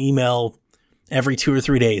I get an email every 2 or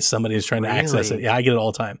 3 days. Somebody is trying to access it. Really? Yeah, I get it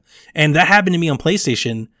all the time. And that happened to me on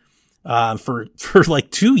PlayStation for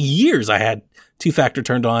like 2 years. I had two-factor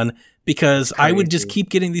turned on because I would just Crazy. keep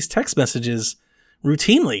getting these text messages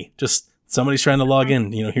routinely. Just somebody's trying to log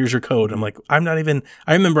in. You know, here's your code. I'm like, I'm not even.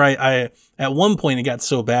 I remember I at one point it got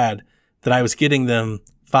so bad that I was getting them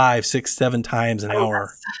 5, 6, 7 times an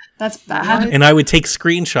hour. That's bad. And I would take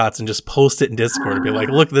screenshots and just post it in Discord and be like,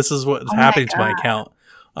 look, this is what's Oh my happening to my God. account.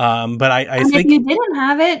 But I And think if you didn't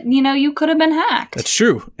have it, you could have been hacked. that's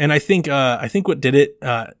true. And I think what did it,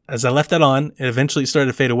 as I left that on, it eventually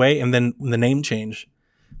started to fade away. And then when the name changed,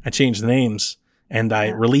 I changed the names and I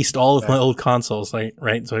released all of my old consoles,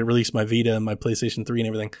 right? So I released my Vita and my PlayStation 3 and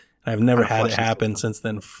everything. I've never had it happen since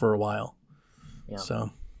then for a while. Yeah.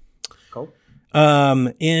 So. Cool.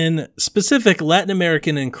 In specific Latin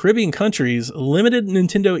American and Caribbean countries, limited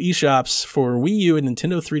Nintendo eShops for Wii U and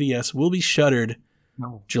Nintendo 3DS will be shuttered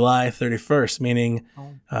No. July 31st, meaning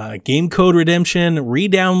game code redemption,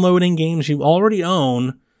 re-downloading games you already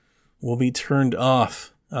own will be turned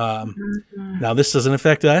off. Now, this doesn't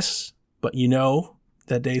affect us, but you know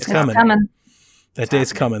that day's coming. That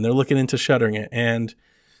day's coming. They're looking into shuttering it. And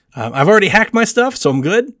I've already hacked my stuff, so I'm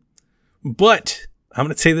good. But I'm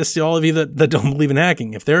going to say this to all of you that don't believe in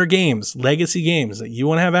hacking. If there are games, legacy games that you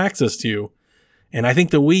want to have access to, and I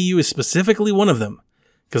think the Wii U is specifically one of them,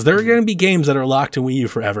 because there are going to be games that are locked in Wii U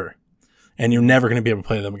forever, and you're never going to be able to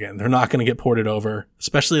play them again. They're not going to get ported over,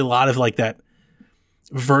 especially a lot of like that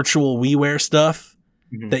virtual WiiWare stuff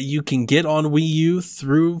that you can get on Wii U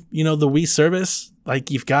through, the Wii service.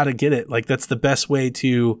 Like, you've got to get it. Like, that's the best way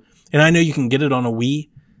to, and I know you can get it on a Wii,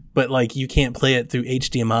 but like you can't play it through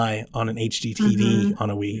HDMI on an HD TV on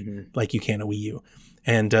a Wii like you can a Wii U.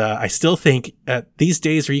 And I still think at these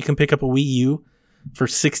days where you can pick up a Wii U for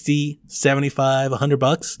 $60, $75,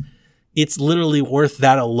 $100, it's literally worth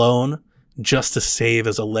that alone just to save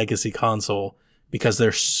as a legacy console because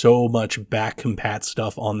there's so much back compat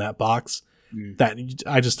stuff on that box that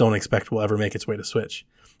I just don't expect will ever make its way to Switch.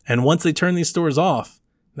 And once they turn these stores off,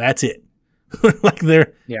 that's it. Like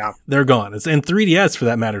they're gone. It's and 3DS for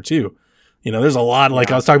that matter too. There's a lot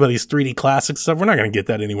I was talking about these 3D classic stuff. We're not going to get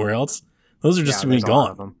that anywhere else. Those are just going to be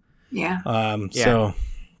gone. Yeah. So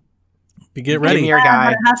get ready. Your guy.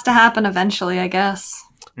 But it has to happen eventually, I guess.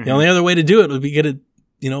 The only other way to do it would be get a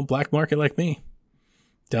black market like me.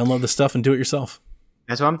 Download the stuff and do it yourself.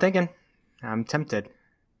 That's what I'm thinking. I'm tempted.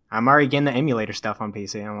 I'm already getting the emulator stuff on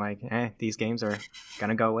PC. I'm like, these games are going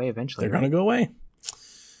to go away eventually. They're going to go away.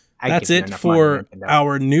 That's it for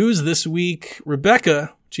our news this week.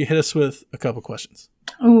 Rebecca, she hit us with a couple questions.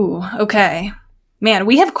 Ooh, okay. Man,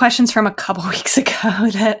 we have questions from a couple weeks ago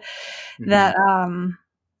that we're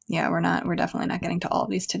definitely not getting to all of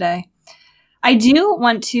these today. I do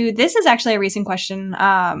want to, this is actually a recent question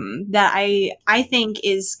that I think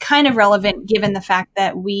is kind of relevant given the fact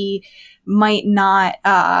that we might not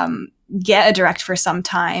get a direct for some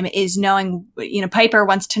time, is knowing, Piper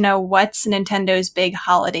wants to know what's Nintendo's big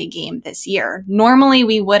holiday game this year. Normally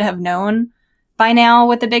we would have known by now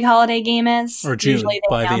what the big holiday game is. Or June,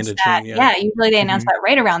 by the end of June. Yeah, usually they announce that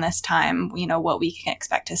right around this time, what we can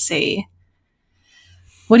expect to see.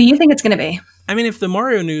 What do you think it's going to be? I mean, if the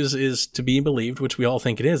Mario news is to be believed, which we all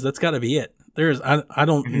think it is, that's got to be it. I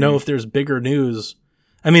don't know if there's bigger news.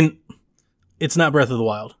 I mean, it's not Breath of the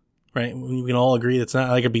Wild, right? We can all agree it's not.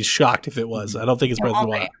 Like, I'd be shocked if it was. I don't think it's Breath of the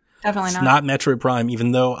Wild. Definitely not. It's not Metroid Prime,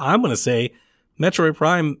 even though I'm going to say Metroid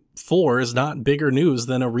Prime 4 is not bigger news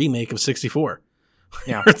than a remake of 64.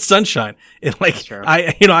 Yeah, or Sunshine.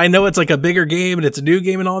 I know it's like a bigger game and it's a new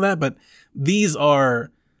game and all that, but these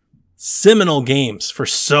are seminal games for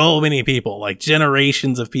so many people. Like,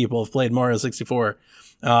 generations of people have played Mario 64.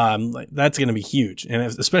 That's going to be huge, and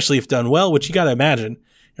especially if done well, which you got to imagine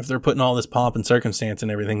if they're putting all this pomp and circumstance and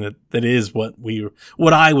everything. That is what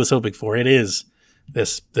I was hoping for. It is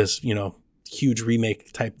this huge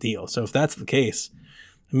remake type deal. So if that's the case,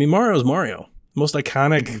 I mean, Mario's Mario, most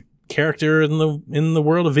iconic character in the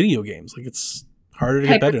world of video games. Like, it's harder to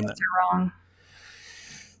get better than that. You're wrong.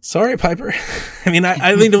 Sorry, Piper. I mean,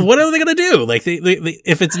 I think what are they gonna do? Like, they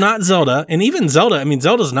if it's not Zelda, and even Zelda, I mean,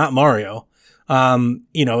 Zelda's not Mario.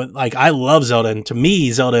 Like, I love Zelda, and to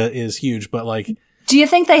me, Zelda is huge. But like, do you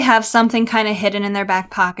think they have something kind of hidden in their back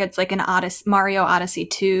pockets, like an Mario Odyssey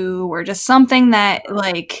 2, or just something that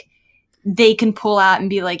like they can pull out and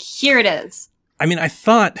be like, here it is? I mean, I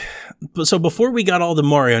thought so before we got all the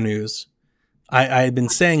Mario news. I had been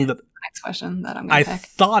saying that. Next question that I'm going to pick. I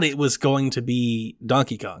thought it was going to be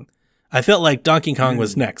Donkey Kong. I felt like Donkey Kong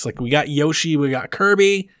was next. Like, we got Yoshi, we got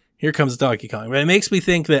Kirby. Here comes Donkey Kong. But it makes me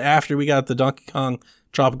think that after we got the Donkey Kong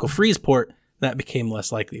Tropical Freeze port, that became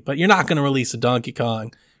less likely. But you're not going to release a Donkey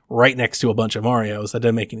Kong right next to a bunch of Marios. That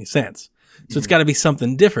doesn't make any sense. So it's got to be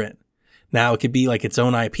something different. Now, it could be like its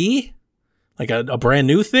own IP, like a brand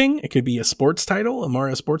new thing. It could be a sports title, a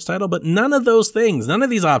Mario sports title. But none of those things, none of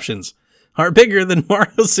these options are bigger than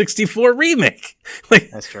Mario 64 remake. Like,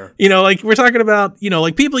 that's true. Like, we're talking about,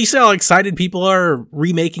 like, people, you see how excited people are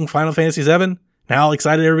remaking Final Fantasy VII? And how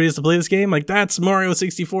excited everybody is to play this game? Like, that's Mario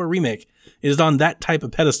 64 remake. It is on that type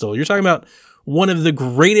of pedestal. You're talking about one of the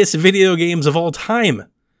greatest video games of all time.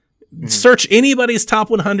 Search anybody's top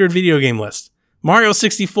 100 video game list. Mario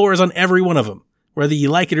 64 is on every one of them. Whether you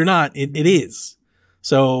like it or not, it is.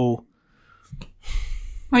 So,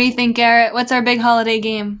 what do you think, Garrett? What's our big holiday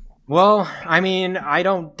game? Well, I mean, I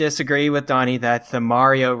don't disagree with Donnie that the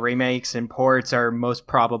Mario remakes and ports are most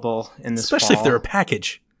probable in this Especially fall. If they're a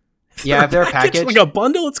package. If they're a package. Like a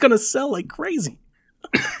bundle, it's going to sell like crazy.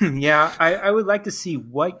 Yeah, I would like to see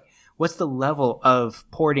what's the level of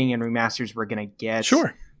porting and remasters we're going to get.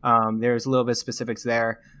 Sure. There's a little bit of specifics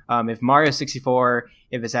there. If Mario 64,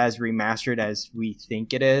 if it's as remastered as we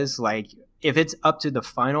think it is, like, if it's up to the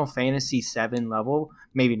Final Fantasy VII level,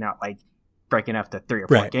 maybe not like breaking up to 3 or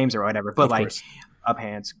 4 games or whatever, but like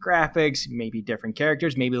enhanced graphics, maybe different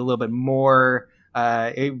characters, maybe a little bit more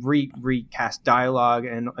recast dialogue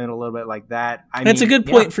and a little bit like that. That's a good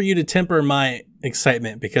point for you to temper my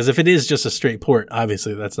excitement, because if it is just a straight port,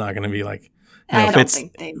 obviously that's not going to be like, I don't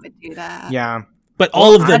think they would do that. Yeah. But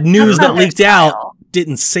all of the news that leaked out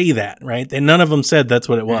didn't say that, right? And none of them said that's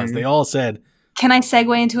what it was. They all said. Can I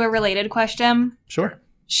segue into a related question? Sure.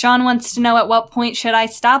 Sean wants to know, at what point should I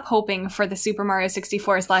stop hoping for the Super Mario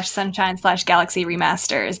 64/Sunshine/Galaxy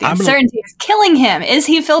remasters? The uncertainty is killing him. Is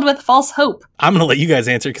he filled with false hope? I'm going to let you guys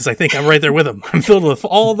answer, because I think I'm right there with him. I'm filled with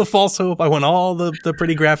all the false hope. I want all the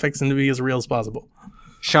pretty graphics and to be as real as possible.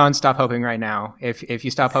 Sean, stop hoping right now. If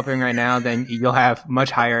you stop hoping right now, then you'll have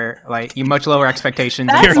much lower expectations.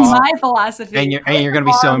 That's my philosophy. And you're going to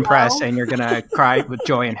be so impressed, and you're going to cry with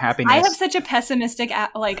joy and happiness. I have such a pessimistic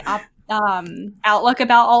outlook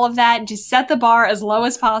about all of that. Just set the bar as low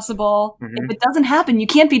as possible. If it doesn't happen, you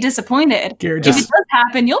can't be disappointed. If it does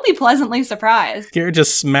happen, you'll be pleasantly surprised. Garrett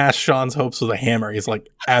just smashed Sean's hopes with a hammer. He's like,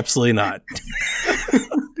 absolutely not.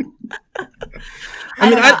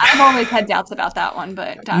 I've always had doubts about that one,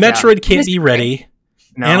 but Metroid can't be ready.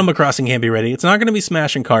 No. Animal Crossing can't be ready. It's not going to be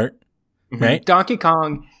Smash and Kart, right? Donkey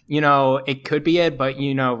Kong, it could be it, but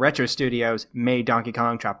Retro Studios made Donkey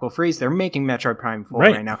Kong Tropical Freeze. They're making Metroid Prime 4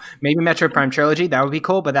 right now. Maybe Metroid Prime Trilogy, that would be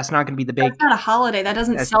cool, but that's not going to be the big. That's not a holiday. That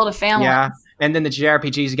doesn't sell to families. Yeah, and then the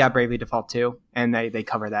JRPGs, you got Bravely Default 2, and they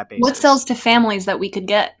cover that basis. What sells to families that we could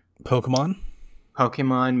get? Pokemon,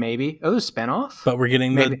 maybe. Oh, spinoff. But we're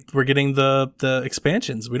getting the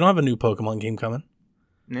expansions. We don't have a new Pokemon game coming.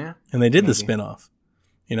 Yeah, and they did the spinoff.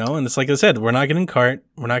 And it's like I said, we're not getting Kart.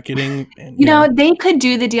 We're not getting. They could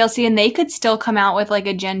do the DLC, and they could still come out with like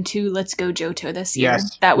a Gen 2 Let's Go Johto this year.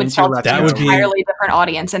 Yes, that would sell to an would be entirely different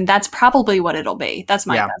audience, and that's probably what it'll be. That's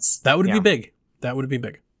my guess. That would be big. That would be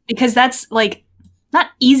big because that's like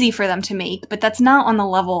not easy for them to make, but that's not on the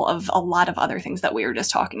level of a lot of other things that we were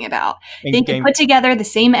just talking about. They can put together the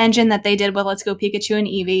same engine that they did with Let's Go Pikachu and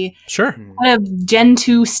Eevee. Sure, put a Gen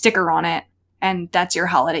 2 sticker on it. And that's your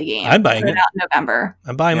holiday game. I'm buying it out in November.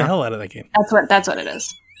 I'm buying the hell out of that game. That's what it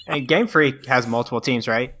is. And Game Freak has multiple teams,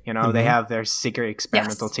 right? They have their secret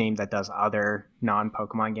experimental team that does other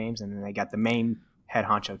non-Pokemon games, and then they got the main head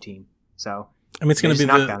honcho team. So it's going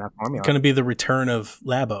to be the return of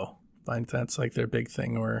Labo. Like that's like their big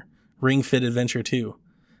thing, or Ring Fit Adventure 2.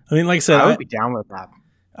 I mean, like I said, I would be down with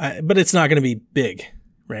that. But it's not going to be big,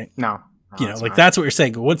 right? No, that's what you're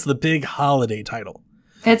saying. What's the big holiday title?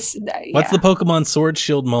 What's the Pokemon Sword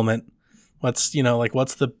Shield moment? What's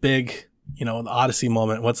the big, the Odyssey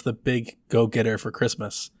moment? What's the big go-getter for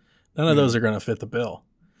Christmas? None of those are going to fit the bill.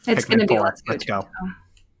 It's going to be Let's Go.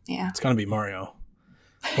 Yeah. It's going to be Mario.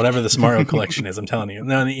 Whatever this Mario collection is, I'm telling you.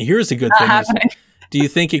 Now, here's a good thing. Do you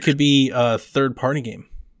think it could be a third-party game?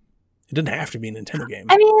 It doesn't have to be a Nintendo game.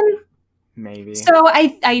 I mean... Maybe. So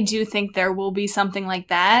I do think there will be something like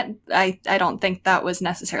that. I don't think that was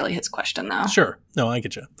necessarily his question, though. Sure. No, I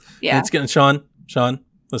get you. Yeah. It's getting Sean,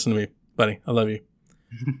 listen to me, buddy. I love you.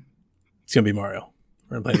 It's going to be Mario.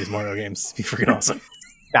 We're going to play these Mario games. It's going to be freaking awesome.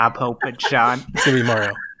 Stop hoping, Sean. It's going to be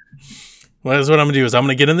Mario. What I'm going to do is I'm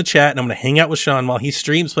going to get in the chat and I'm going to hang out with Sean while he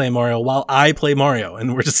streams playing Mario while I play Mario.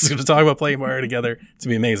 And we're just going to talk about playing Mario together. It's going to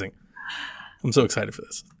be amazing. I'm so excited for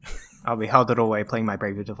this. I'll be held away playing my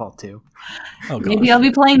Bravely Default 2. Oh, maybe I'll be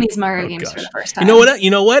playing these Mario games for the first time. You know what it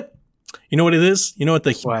is? You know what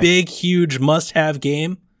the big, huge must-have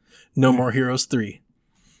game? No More Heroes 3.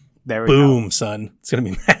 There we Boom, go. son. It's going to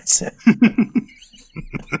be massive.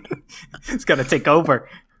 It's going to take over.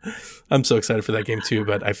 I'm so excited for that game, too,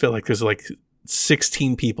 but I feel like there's like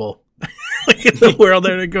 16 people in the world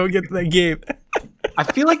there to go get that game. I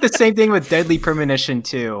feel like the same thing with Deadly Premonition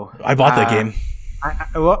 2. I bought that game.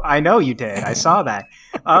 I know you did. I saw that.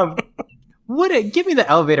 Give me the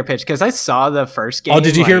elevator pitch because I saw the first game. Oh,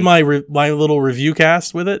 did you hear my little review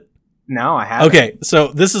cast with it? No, I haven't. Okay, so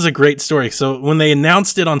this is a great story. So when they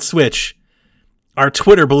announced it on Switch, our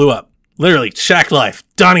Twitter blew up. Literally, Shack Life.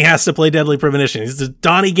 Donnie has to play Deadly Premonition. It's a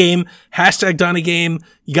Donnie game. # Donnie game.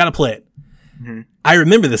 You got to play it. Mm-hmm. I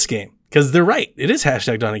remember this game because they're right. It is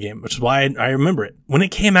 # Donnie game, which is why I remember it. When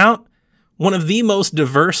it came out, one of the most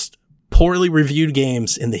diverse, poorly reviewed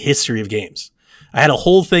games in the history of games. I had a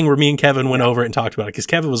whole thing where me and Kevin went over it and talked about it because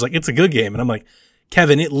Kevin was like, it's a good game. And I'm like,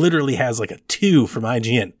 Kevin, it literally has like a 2 from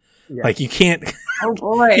IGN. Yeah. Like you can't. Oh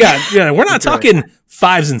boy. Yeah. We're not talking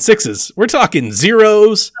 5s and 6s. We're talking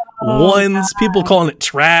 0s, 1s, God. People calling it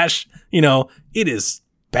trash. It is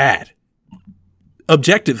bad.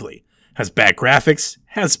 Objectively. Has bad graphics,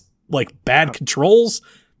 has like bad controls,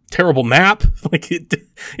 terrible map. Like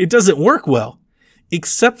it doesn't work well.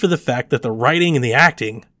 Except for the fact that the writing and the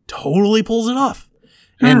acting totally pulls it off.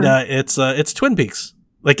 And it's Twin Peaks.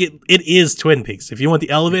 Like it is Twin Peaks. If you want the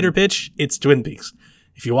elevator pitch, it's Twin Peaks.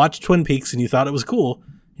 If you watch Twin Peaks and you thought it was cool,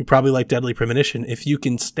 you probably like Deadly Premonition. If you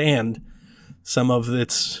can stand some of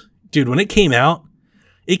its... Dude, when it came out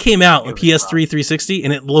on PS3 360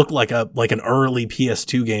 and it looked like an early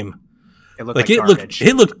PS2 game. It looked like garbage.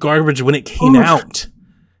 It looked garbage when it came out.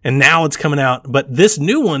 And now it's coming out. But this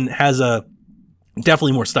new one has a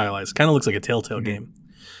definitely more stylized. Kind of looks like a Telltale game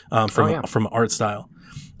from art style.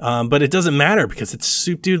 But it doesn't matter because it's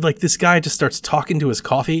dude. Like this guy just starts talking to his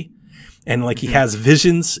coffee, and like he has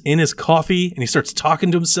visions in his coffee, and he starts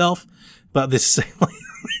talking to himself about this.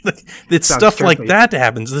 It's stuff trippy. Like that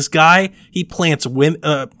happens. This guy he plants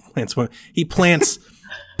He plants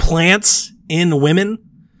plants in women.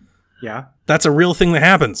 Yeah, that's a real thing that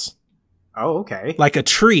happens. Oh, okay. Like a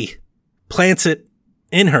tree plants it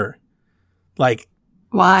in her. Like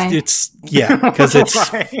why? Because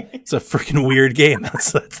it's a freaking weird game.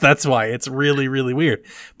 That's why it's really, really weird.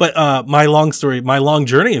 But my long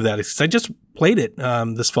journey of that is I just played it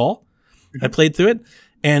this fall. I played through it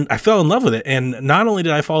and I fell in love with it. And not only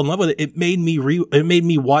did I fall in love with it, it made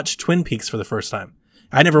me watch Twin Peaks for the first time.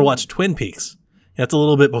 I never watched Twin Peaks, That's a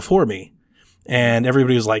little bit before me. And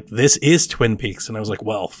everybody was like, this is Twin Peaks. And I was like,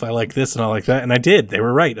 well, if I like this and I like that. And I did. They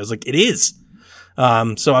were right. I was like, it is.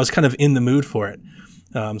 So I was kind of in the mood for it.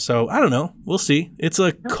 So I don't know. We'll see. It's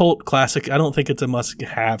a cult classic. I don't think it's a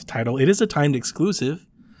must-have title. It is a timed exclusive.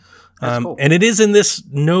 Cool. And it is in this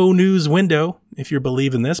no news window, if you're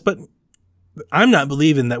believing this. But I'm not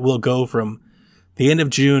believing that we'll go from the end of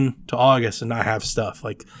June to August and not have stuff.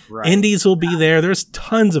 Like, indies will be there. There's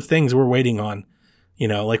tons of things we're waiting on. You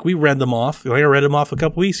know, like we read them off. Like I read them off a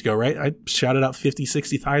couple weeks ago, right? I shouted out 50,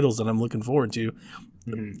 60 titles that I'm looking forward to.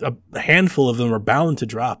 Mm-hmm. A handful of them are bound to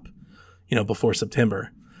drop, you know, before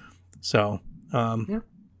September. So,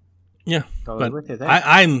 yeah. Totally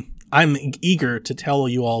but I'm eager to tell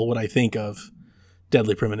you all what I think of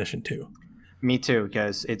Deadly Premonition 2. Me too,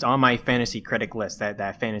 because it's on my fantasy critic list,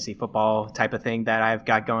 that fantasy football type of thing that I've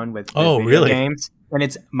got going with video games. And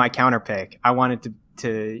it's my counter pick. I wanted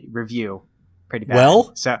to review pretty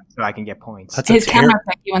bad, so I can get points. That's his counter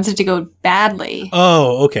pick. He wants it to go badly.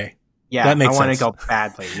 Oh, okay. Yeah, that makes I want sense. to go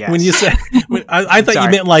badly. Yes. When you said, I thought you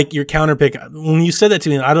meant like your counter pick. When you said that to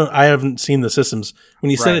me, I haven't seen the systems.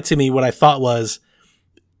 When you said it to me, what I thought was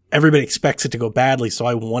everybody expects it to go badly, so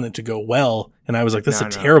I want it to go well. And I was like, this is a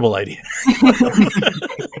terrible idea.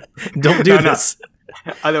 Don't do this.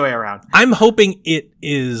 No. Other way around. I'm hoping it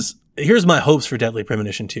is. Here's my hopes for Deadly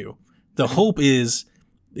Premonition 2. The hope is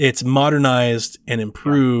it's modernized and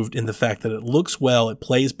improved in the fact that it looks well, it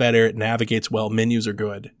plays better, it navigates well, menus are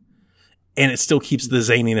good, and it still keeps the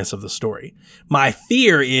zaniness of the story. My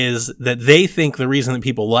fear is that they think the reason that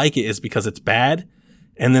people like it is because it's bad,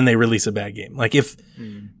 and then they release a bad game. Like if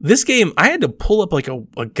this game, I had to pull up like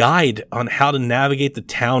a guide on how to navigate the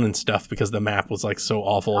town and stuff because the map was like so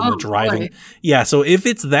awful and the driving. Boy. Yeah. So if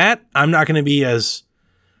it's that, I'm not going to be as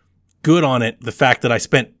good on it. The fact that I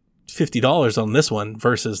spent $50 on this one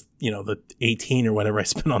versus, you know, the 18 or whatever I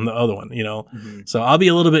spent on the other one, you know? Mm-hmm. So I'll be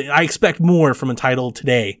a little bit, I expect more from a title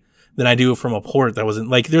today than I do from a port that wasn't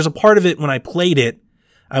like, there's a part of it when I played it,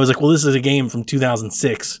 I was like, well, this is a game from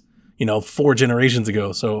 2006. You know, 4 generations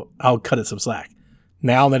ago, so I'll cut it some slack.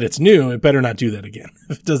 Now that it's new, it better not do that again.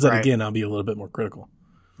 If it does that again, I'll be a little bit more critical.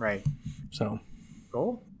 Right. So.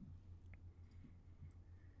 Cool.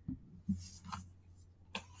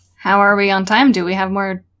 How are we on time? Do we have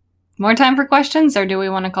more time for questions, or do we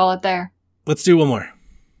want to call it there? Let's do one more.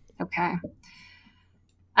 Okay.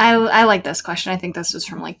 I like this question. I think this was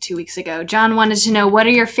from like 2 weeks ago. John wanted to know, what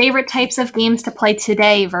are your favorite types of games to play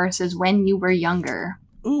today versus when you were younger?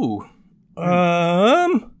 Ooh.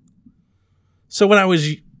 So when I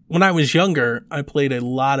was younger, I played a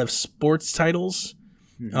lot of sports titles,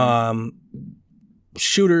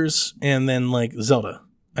 shooters, and then like Zelda.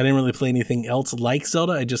 I didn't really play anything else like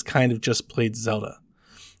Zelda. I just kind of just played Zelda.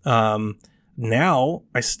 Now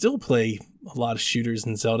I still play a lot of shooters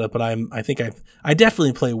in Zelda, but I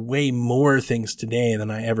definitely play way more things today than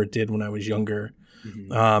I ever did when I was younger.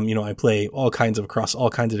 Mm-hmm. You know, I play across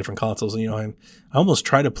all kinds of different consoles, and you know, I almost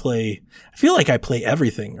try to play. I feel like I play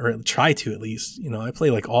everything, or try to at least. You know, I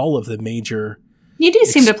play like all of the major. You do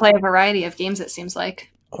seem to play a variety of games. It seems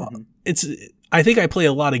like I think I play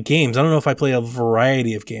a lot of games. I don't know if I play a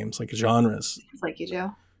variety of games, like genres. Seems like you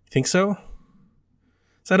do. Think so?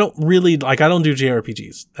 So I don't really I don't do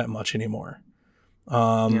JRPGs that much anymore.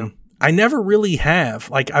 I never really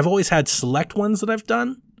have. Like I've always had select ones that I've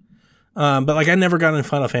done. But like I never got into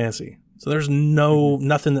Final Fantasy, so there's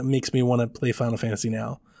nothing that makes me want to play Final Fantasy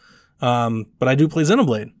now. But I do play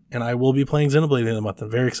Xenoblade, and I will be playing Xenoblade in a month. I'm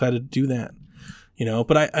very excited to do that. You know,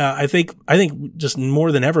 but I think just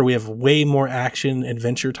more than ever we have way more action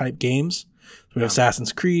adventure type games. We have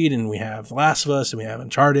Assassin's Creed, and we have The Last of Us, and we have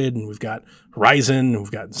Uncharted, and we've got Horizon, and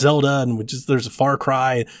we've got Zelda, and there's a Far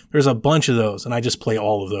Cry. There's a bunch of those, and I just play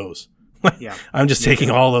all of those. I'm just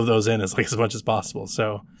taking all of those in as much as possible.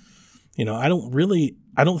 So. You know, I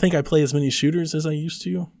don't think I play as many shooters as I used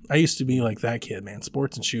to. I used to be like that kid, man.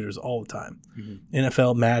 Sports and shooters all the time. Mm-hmm.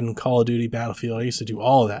 NFL, Madden, Call of Duty, Battlefield. I used to do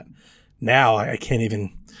all of that. Now I can't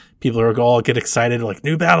even. People are all get excited like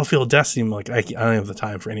new Battlefield, Destiny. I'm like I don't have the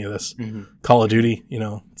time for any of this. Mm-hmm. Call of Duty, you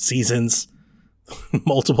know, seasons,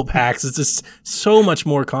 multiple packs. It's just so much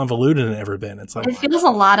more convoluted than it ever been. It's like it feels a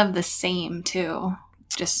lot of the same too,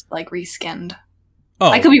 just like reskinned. Oh,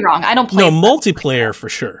 I could be wrong. I don't play. No, multiplayer for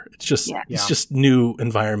sure. It's just new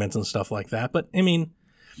environments and stuff like that. But I mean,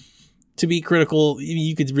 to be critical,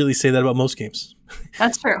 you could really say that about most games.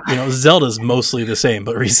 That's true. You know, Zelda's mostly the same,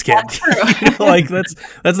 but reskinned. That's true. Like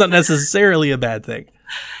that's not necessarily a bad thing.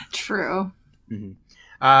 True. Mm-hmm.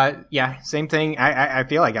 Yeah, same thing. I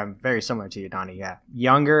feel like I'm very similar to you, Donnie. Yeah,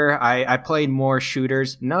 younger, I played more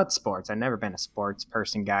shooters, not sports. I've never been a sports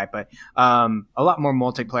person guy, but a lot more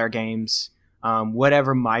multiplayer games.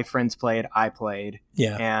 Whatever my friends played, I played.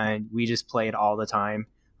 Yeah, and we just played all the time.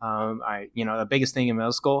 The biggest thing in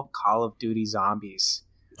middle school, Call of Duty Zombies.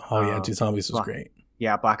 Oh yeah, Dude, Zombies was great.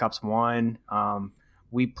 Yeah, Black Ops 1.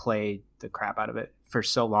 We played the crap out of it for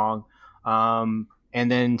so long. And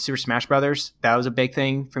then Super Smash Brothers, that was a big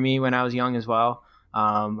thing for me when I was young as well.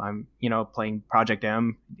 I'm playing Project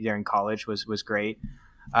M during college was great.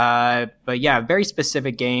 But yeah, very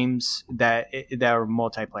specific games that are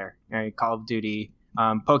multiplayer. Right? Call of Duty,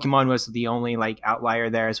 Pokemon was the only like outlier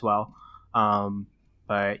there as well.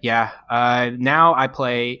 But yeah, now I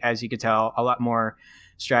play, as you could tell, a lot more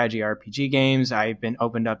strategy RPG games. I've been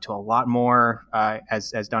opened up to a lot more,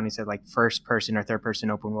 as Donnie said, like first person or third person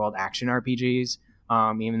open world action RPGs.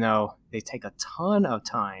 Even though they take a ton of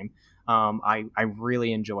time, I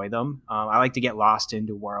really enjoy them. I like to get lost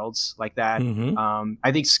into worlds like that. Mm-hmm.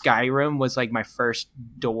 I think Skyrim was like my first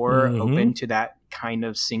door open to that kind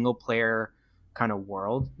of single player kind of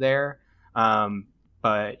world there.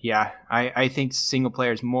 But yeah, I think single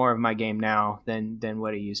player is more of my game now than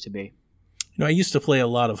what it used to be. I used to play a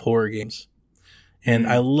lot of horror games, and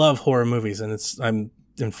I love horror movies. And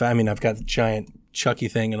I've got the giant Chucky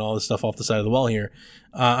thing and all this stuff off the side of the wall here.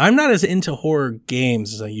 I'm not as into horror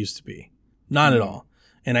games as I used to be. Not at all.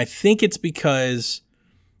 And I think it's because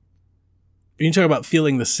when you talk about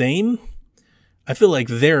feeling the same, I feel like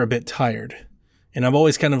they're a bit tired. And I'm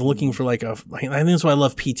always kind of looking for I think that's why I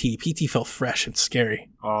love PT. PT felt fresh and scary.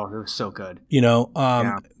 Oh, it was so good.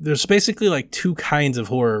 There's basically like two kinds of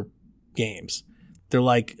horror games. They're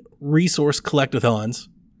like resource collectathons,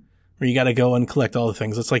 where you got to go and collect all the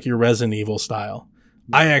things. It's like your Resident Evil style.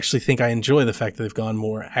 I actually think I enjoy the fact that they've gone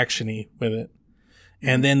more action-y with it.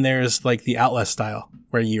 And then there's like the Outlast style,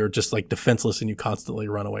 where you're just like defenseless and you constantly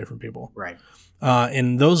run away from people. Right.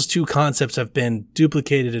 And those two concepts have been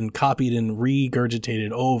duplicated and copied and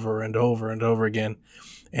regurgitated over and over and over again.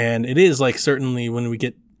 And it is like certainly when we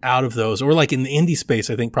get out of those, or like in the indie space,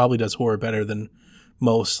 I think probably does horror better than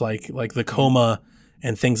most, like the Coma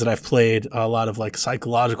and things that I've played, a lot of like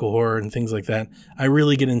psychological horror and things like that. I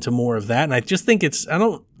really get into more of that. And I just think I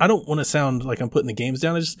don't want to sound like I'm putting the games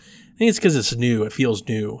down. I think it's because it's new. It feels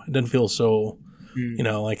new. It doesn't feel so,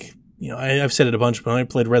 I've said it a bunch, but when I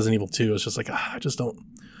played Resident Evil 2, it's just like, I just don't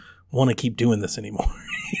want to keep doing this anymore.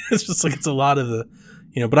 It's just like, it's a lot of the,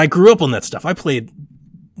 but I grew up on that stuff. I played,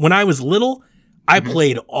 when I was little, I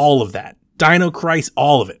played all of that. Dino Crisis,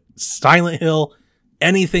 all of it. Silent Hill,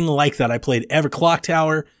 anything like that I played ever. Clock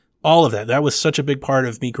Tower, all of that. That was such a big part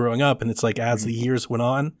of me growing up. And it's like, as the years went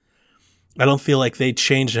on, I don't feel like they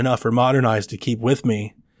changed enough or modernized to keep with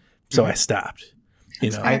me. So I stopped,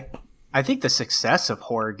 I think the success of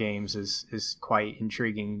horror games is quite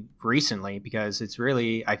intriguing recently, because it's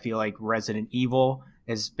really, I feel like Resident Evil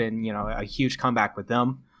has been, a huge comeback with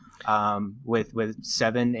them, with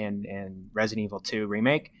 7 and Resident Evil 2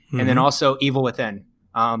 remake. And then also Evil Within.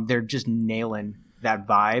 They're just nailing that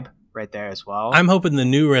vibe right there as well. I'm hoping the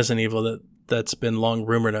new Resident Evil that's been long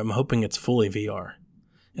rumored, I'm hoping it's fully VR.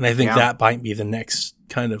 And I think that might be the next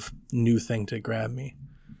kind of new thing to grab me.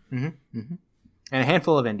 Mm-hmm. Mm-hmm. And a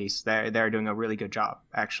handful of indies. They're doing a really good job,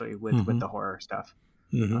 actually, with the horror stuff.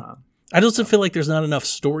 Mm-hmm. I also feel like there's not enough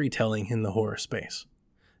storytelling in the horror space.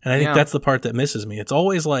 And I think that's the part that misses me. It's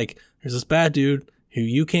always like, there's this bad dude who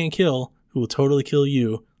you can't kill, who will totally kill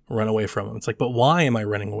you, run away from him. It's like, but why am I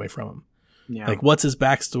running away from him? Yeah. Like, what's his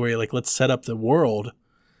backstory? Like, let's set up the world.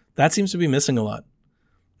 That seems to be missing a lot,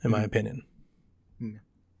 in my opinion.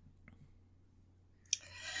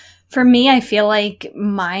 For me, I feel like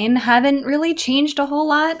mine haven't really changed a whole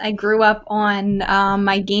lot. I grew up on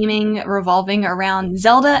my gaming revolving around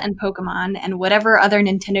Zelda and Pokemon and whatever other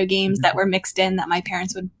Nintendo games that were mixed in that my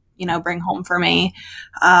parents would, bring home for me.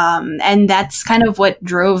 And that's kind of what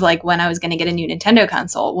drove like when I was going to get a new Nintendo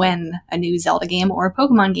console, when a new Zelda game or a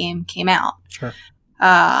Pokemon game came out. Sure.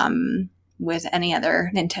 With any other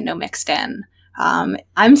Nintendo mixed in.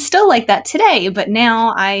 I'm still like that today, but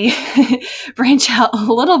now I branch out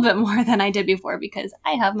a little bit more than I did before because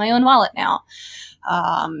I have my own wallet now.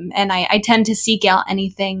 And I tend to seek out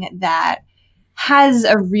anything that has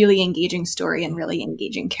a really engaging story and really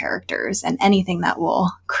engaging characters, and anything that will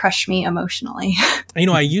crush me emotionally.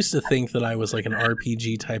 I used to think that I was like an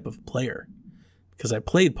RPG type of player because I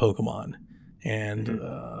played Pokemon and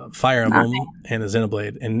Fire Emblem and a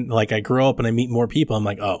Xenoblade. And like I grow up and I meet more people. I'm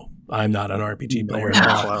like, oh, I'm not an RPG player.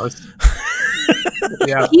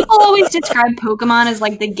 Yeah. People always describe Pokemon as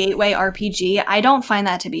like the gateway RPG. I don't find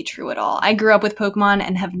that to be true at all. I grew up with Pokemon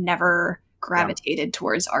and have never gravitated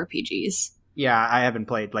towards RPGs. Yeah, I haven't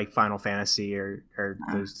played like Final Fantasy or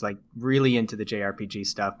those like really into the JRPG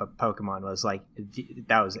stuff, but Pokemon was like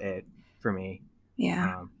that was it for me.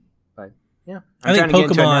 Yeah. But yeah, I think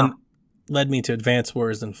Pokemon led me to Advance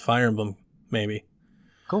Wars and Fire Emblem, maybe.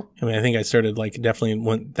 Cool. I mean, I think I started like definitely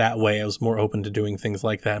went that way. I was more open to doing things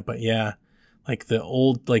like that. But yeah, like the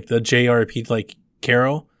old, like the JRPG, like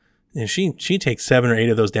Carol, and she takes 7 or 8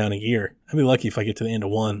 of those down a year. I'd be lucky if I get to the end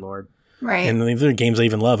of one. Lord. Right. And these are games I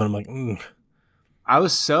even love, and I'm like, I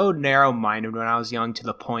was so narrow-minded when I was young to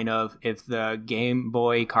the point of if the Game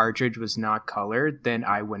Boy cartridge was not colored, then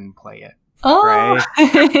I wouldn't play it. Oh. Right?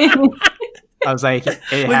 I was like, look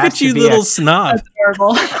at you, little snob. That's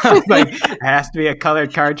terrible. I was like, it has to be a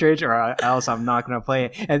colored cartridge or else I'm not going to play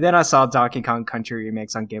it. And then I saw Donkey Kong Country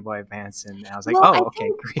Remix on Game Boy Advance, and I was like, Well,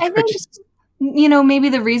 okay, I think, maybe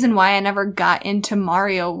the reason why I never got into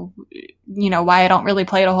Mario, why I don't really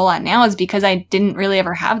play it a whole lot now is because I didn't really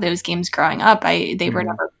ever have those games growing up. They were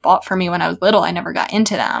never bought for me when I was little. I never got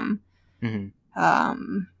into them.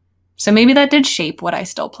 Mm-hmm. So maybe that did shape what I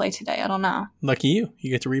still play today. I don't know. Lucky you.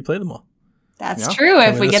 You get to replay them all. That's true.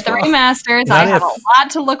 If we get the remasters, Not I have a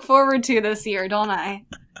lot to look forward to this year, don't I?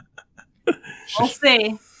 We'll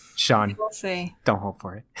see. Sean, We'll see. don't hope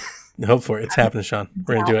for it. Hope for it. It's happening, Sean.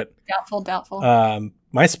 We're going to do it. Doubtful.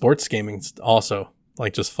 My sports gaming's also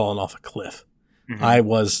like just fallen off a cliff. Mm-hmm.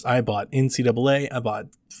 I bought NCAA. I bought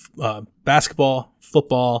basketball,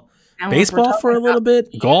 football, And baseball for a little bit,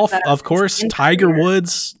 golf, that of course, is Tiger weird.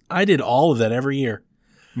 Woods. I did all of that every year.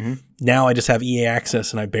 Mm-hmm. Now I just have EA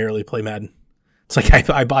Access and I barely play Madden. It's like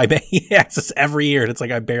I buy EA Access every year and it's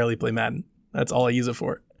like I barely play Madden. That's all I use it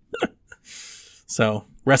for. So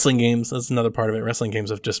wrestling games, that's another part of it. Wrestling games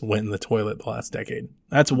have just went in the toilet the last decade.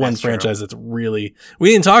 That's one franchise that's really, we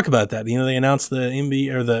didn't talk about that. They announced the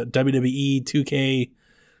NBA or the WWE 2K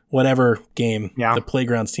whatever game the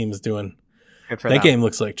Playgrounds team is doing. That game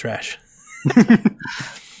looks like trash.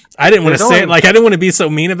 I didn't want to say it. Like, I didn't want to be so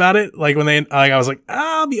mean about it. Like, when I was like,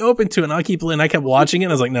 I'll be open to it and I'll keep playing. I kept watching it.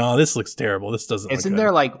 And I was like, no, this looks terrible. This doesn't Isn't look good.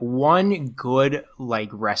 there like one good like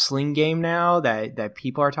wrestling game now that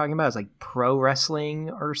people are talking about? It's like Pro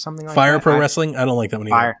Wrestling or something like Fire that? Pro Wrestling? I don't like that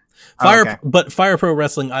one either. Okay. But Fire Pro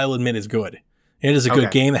Wrestling, I'll admit, is good. It is a good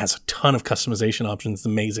Okay. game. It has a ton of customization options. It's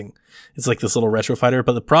amazing. It's like this little retro fighter.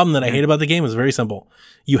 But the problem that I hate about the game is very simple.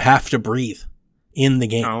 You have to breathe in the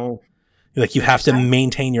game. Oh. Like, you have to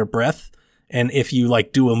maintain your breath. And if you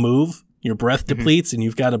like do a move, your breath depletes and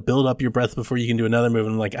you've got to build up your breath before you can do another move.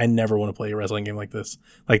 And I'm like, I never want to play a wrestling game like this.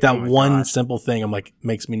 Like that one simple thing, I'm like,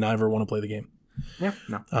 makes me never want to play the game. Yeah,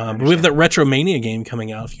 no. But we have that Retromania game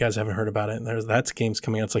coming out. If you guys haven't heard about it, that game's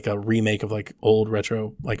coming out. It's like a remake of like old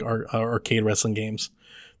retro, like arcade wrestling games.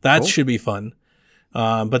 That should be fun.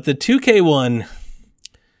 But the 2K one,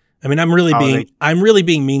 I mean, I'm really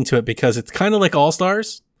being mean to it because it's kind of like All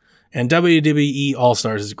Stars. And WWE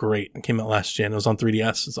All-Stars is great. It came out last gen. It was on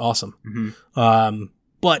 3DS. It's awesome. Mm-hmm.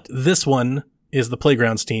 But this one is the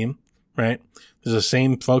Playgrounds team, right? There's the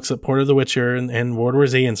same folks that ported The Witcher and World War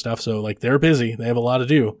Z and stuff. So, like, they're busy. They have a lot to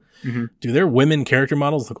do. Mm-hmm. Do their women character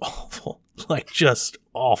models look awful? Like, just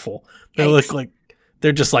awful. They look like,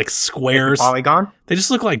 they're just like squares. Polygon? They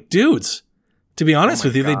just look like dudes. To be honest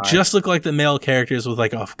with you, God. they just look like the male characters with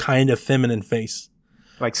like a kind of feminine face.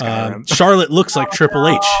 Like Skyrim. Charlotte looks like Triple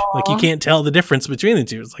H. Like, you can't tell the difference between the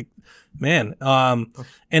two. It's like, man.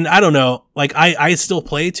 And I don't know. Like, I still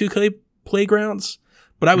play 2K Playgrounds,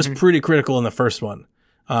 but I was pretty critical in the first one.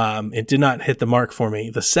 It did not hit the mark for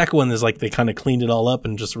me. The second one is like they kind of cleaned it all up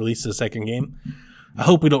and just released the second game. I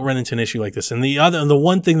hope we don't run into an issue like this. And the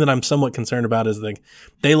one thing that I'm somewhat concerned about is like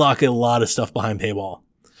they lock a lot of stuff behind paywall.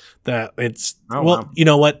 That it's you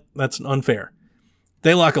know what? That's unfair.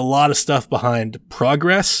 They lock a lot of stuff behind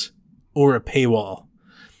progress or a paywall.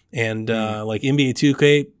 And like NBA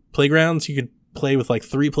 2K Playgrounds, you could play with like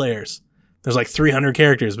 3 players. There's like 300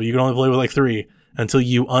 characters, but you can only play with like 3 until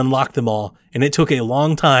you unlock them all. And it took a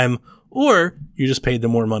long time, or you just paid them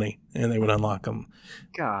more money and they would unlock them.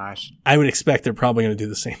 Gosh. I would expect they're probably going to do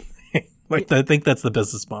the same thing. Like, I think that's the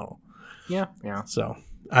business model. Yeah. So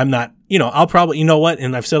I'm not, I'll probably, you know what?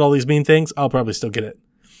 And I've said all these mean things. I'll probably still get it.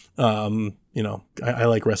 I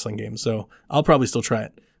like wrestling games, so I'll probably still try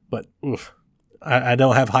it. But I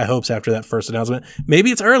don't have high hopes after that first announcement.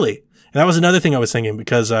 Maybe it's early. And that was another thing I was thinking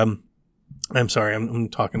because I'm sorry, I'm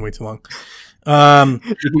talking way too long. You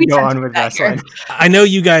can go on with wrestling. I know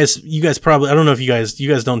you guys probably, I don't know if you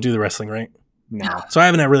guys don't do the wrestling, right? No. So I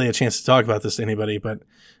haven't had really a chance to talk about this to anybody, but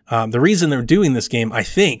the reason they're doing this game, I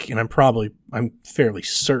think, and I'm fairly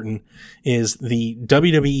certain, is the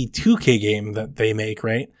WWE 2K game that they make,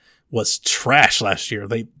 right, was trash last year.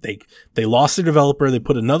 They lost their developer, they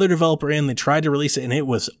put another developer in, they tried to release it, and it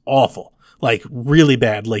was awful. Like, really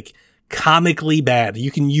bad, like, comically bad.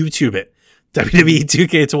 You can YouTube it. WWE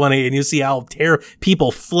 2K20, and you see how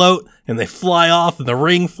people float and they fly off and the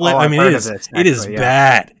ring flip. I mean, it is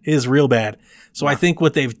bad. It is real bad. So I think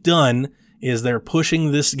what they've done is they're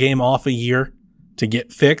pushing this game off a year to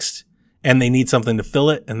get fixed, and they need something to fill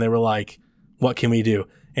it. And they were like, what can we do?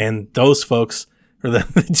 And those folks, or the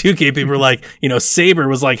 2K people, were like, Saber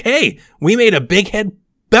was like, hey, we made a big head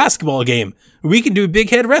basketball game. We can do a big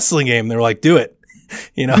head wrestling game. They were like, do it.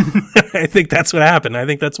 I think that's what happened. I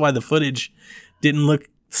think that's why the footage didn't look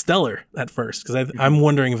stellar at first, because I'm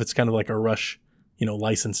wondering if it's kind of like a Rush,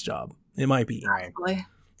 license job. It might be. Probably.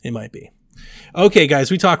 It might be. Okay, guys,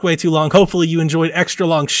 we talked way too long. Hopefully you enjoyed Extra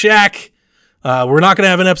Long Shack. We're not going to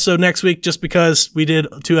have an episode next week just because we did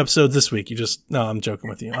 2 episodes this week. No, I'm joking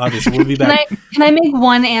with you. Obviously, we'll be back. Can I make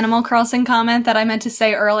one Animal Crossing comment that I meant to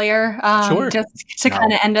say earlier? Sure. Just to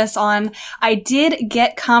kind of end us on. I did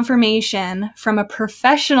get confirmation from a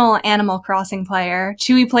professional Animal Crossing player,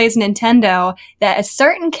 Chewy Plays Nintendo, that a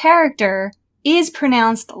certain character is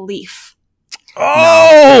pronounced Leaf.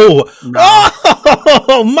 Oh! No.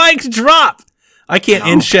 Oh! Mic drop! I can't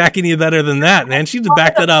end Shaq any better than that, man. She just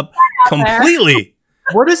backed that up completely.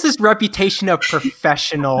 What is this reputation of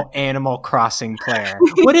professional Animal Crossing player?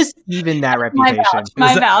 What is even that reputation?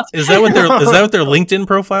 My vouch. Is that what their LinkedIn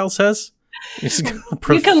profile says? You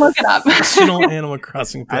can look it up. Professional Animal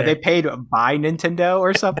Crossing player. Are they paid by Nintendo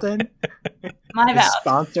or something? My vouch.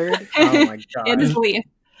 Sponsored? Oh my god. It is Leaf.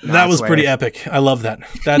 That was pretty epic. I love that.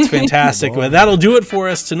 That's fantastic. Well, that'll do it for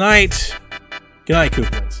us tonight. Good night,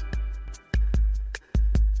 Kooplings.